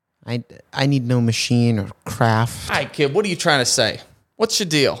 I need no machine or craft. All right, kid, what are you trying to say? What's your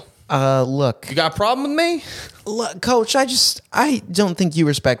deal? Look, You got a problem with me? Coach, I don't think you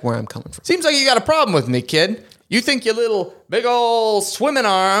respect where I'm coming from. Seems like you got a problem with me, kid. You think your little big old swimming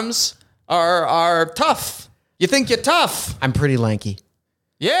arms are tough. You think you're tough. I'm pretty lanky.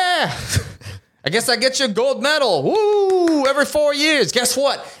 Yeah. I guess I get you a gold medal. Woo! Every 4 years. Guess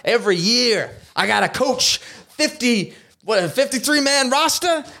what? Every year I got to coach 53-man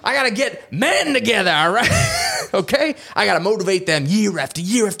roster. I got to get men together, all right? Okay? I got to motivate them year after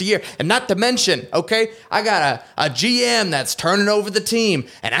year after year. And not to mention, okay, I got a GM that's turning over the team.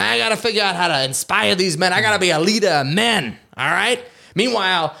 And I got to figure out how to inspire these men. I got to be a leader of men, all right?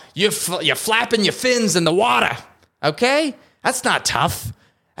 Meanwhile, you're flapping your fins in the water, okay? That's not tough.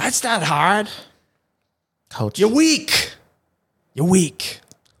 That's not hard. Coach, You're weak. You're weak.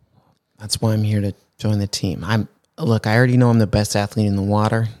 that's why I'm here to join the team. Look, I already know I'm the best athlete in the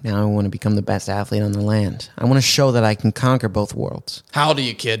water. Now I want to become the best athlete on the land. I want to show that I can conquer both worlds. How old are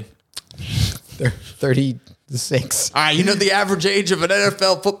you, kid? They're 36. All right, you know the average age of an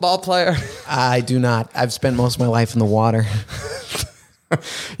NFL football player? I do not. I've spent most of my life in the water.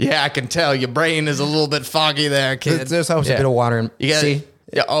 Yeah, I can tell. Your brain is a little bit foggy there, kid. There's always a bit of water in. You got See?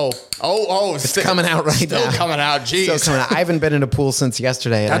 Yeah. Oh! It's coming out right still now. Still coming out. Jeez. Still coming out. I haven't been in a pool since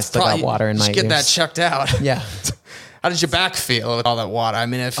yesterday, and I still got water in my Just get ears. that checked out. Yeah. How does your back feel with all that water? I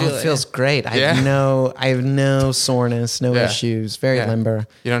mean, it Feels great. I Yeah? have no soreness, no Yeah. issues, very Yeah. limber.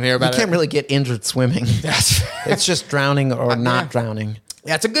 You don't hear about You can't it? really get injured swimming. That's It's just drowning or not yeah. drowning.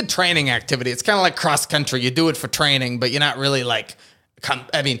 Yeah, it's a good training activity. It's kind of like cross country. You do it for training, but you're not really like,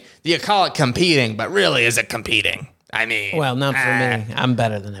 you call it competing, but really is it competing? I mean, Well, not for me. I'm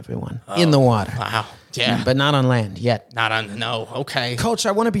better than everyone in the water. Wow. Yeah. But not on land yet. Not on, no. Okay. Coach,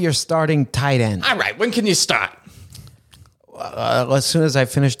 I want to be your starting tight end. All right. When can you start? As soon as I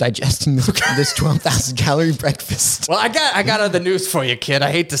finish digesting this 12,000 calorie breakfast. Well, I got other news for you, kid.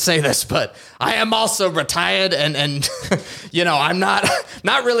 I hate to say this, but I am also retired and I'm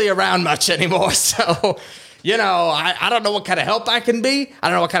not really around much anymore. So, I don't know what kind of help I can be. I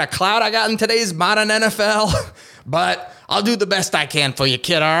don't know what kind of clout I got in today's modern NFL, but I'll do the best I can for you,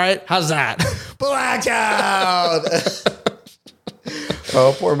 kid. All right? How's that? Blackout!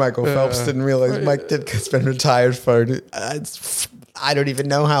 Oh, poor Michael Phelps didn't realize Mike Ditka's been retired for, I don't even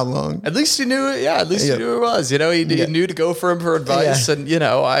know how long. At least you knew it. Yeah, at least you knew it was. He knew to go for him for advice,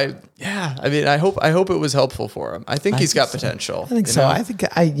 Yeah. and I hope it was helpful for him. I think he's got potential. I think so. I think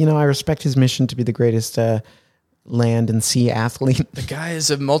I respect his mission to be the greatest land and sea athlete. The guy is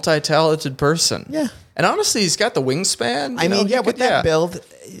a multi-talented person. Yeah. And honestly, he's got the wingspan. I mean, with that build,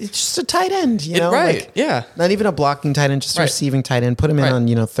 it's just a tight end, right? Like, yeah, not even a blocking tight end, just a receiving tight end. Put him in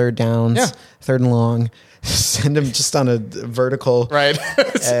on third downs, third and long. Send him just on a vertical, right?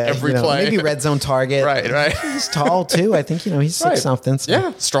 Every play, maybe red zone target, right. He's tall too. I think he's 6 something. So.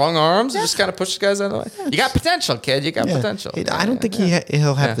 Yeah, strong arms. Just kind of push the guys out of the way. You got potential, kid. You got potential. I don't think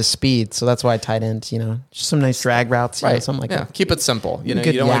he'll have the speed, so that's why tight end. Just some nice drag routes, something like that. Keep it simple. You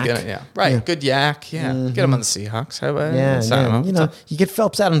good don't want to yak. get it. Good yak. Yeah, get him on the Seahawks. How about you get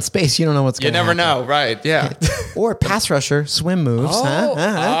Phelps out in space, you don't know what's going to happen. You never know, right? Yeah. Or pass rusher, swim moves.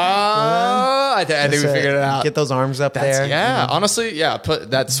 I think we figured it out. Get those arms up there. Yeah, honestly,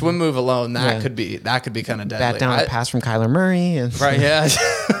 put that swim move alone. That could be kind of deadly. Bat down a pass from Kyler Murray. Right. Yeah.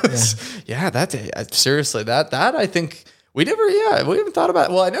 Seriously, that I think we haven't thought about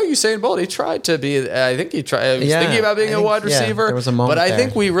it. Well, I know Usain Bolt, he tried to be, I think he tried, he was thinking about being a wide receiver. There was a moment but I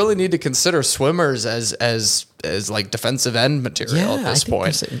think we really need to consider swimmers as like defensive end material at this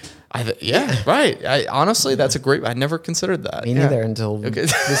point. Right. Honestly, that's a great. I never considered that. Me neither until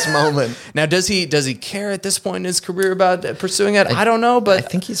this moment. Now, does he care at this point in his career about pursuing it? I don't know, but I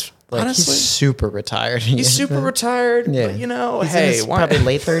think he's super retired. He's super retired. Yeah. But he's probably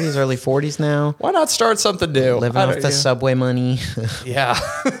late 30s, early 40s now. Why not start something new? Living off the Subway money. Yeah.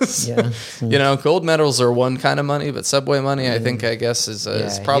 Gold medals are one kind of money, but Subway money, I guess,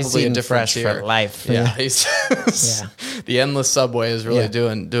 is probably a different tier. For life. Yeah. The endless Subway is really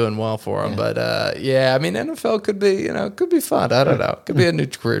doing well for him. But I mean, NFL could be fun. I don't know. Could be a new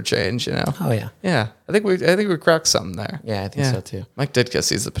career change. Oh yeah. Yeah. I think we cracked something there. Yeah, I think so too. Mike Ditka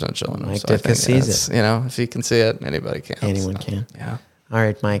sees the potential in him. Mike Ditka sees it. If he can see it, anybody can. Anyone can. Yeah. All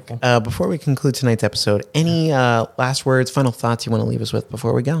right, Mike. Before we conclude tonight's episode, any last words, final thoughts you want to leave us with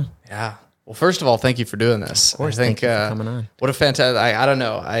before we go? Yeah. Well, first of all, thank you for doing this. Of course, thank you for coming on. What a fantastic! I don't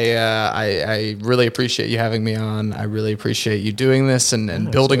know. I really appreciate you having me on. I really appreciate you doing this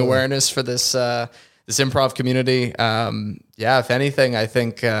and building awareness for this this improv community. If anything, I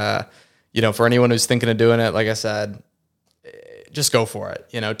think for anyone who's thinking of doing it, like I said, just go for it.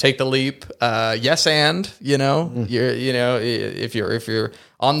 Take the leap. Yes, and if you're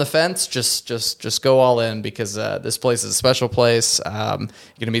on the fence, just go all in, because this place is a special place. You're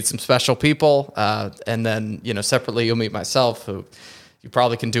gonna meet some special people, and then separately you'll meet myself, who you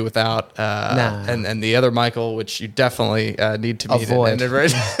probably can do without, and the other Michael, which you definitely need to meet. Avoid.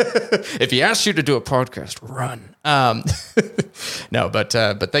 If he asks you to do a podcast, run. No, but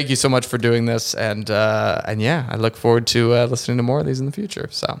thank you so much for doing this, and I look forward to listening to more of these in the future.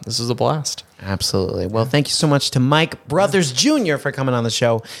 So this was a blast. Absolutely. Well, thank you so much to Mike Brothers Jr. for coming on the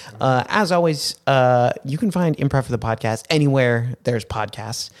show. As always, you can find Improv for the Podcast anywhere there's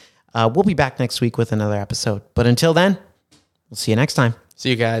podcasts. We'll be back next week with another episode. But until then, we'll see you next time. See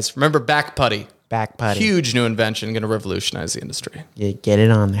you guys. Remember back putty. Back putty. Huge new invention, going to revolutionize the industry. Yeah, get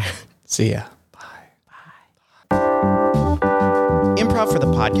it on there. See ya. Improv for the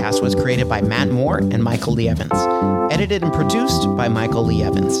Podcast was created by Matt Moore and Michael Lee Evans. Edited and produced by Michael Lee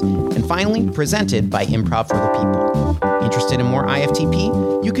Evans. And finally, presented by Improv for the People. Interested in more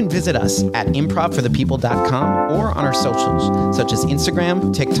IFTP? You can visit us at improvforthepeople.com or on our socials, such as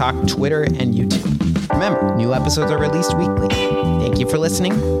Instagram, TikTok, Twitter, and YouTube. Remember, new episodes are released weekly. Thank you for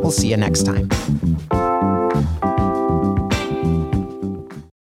listening. We'll see you next time.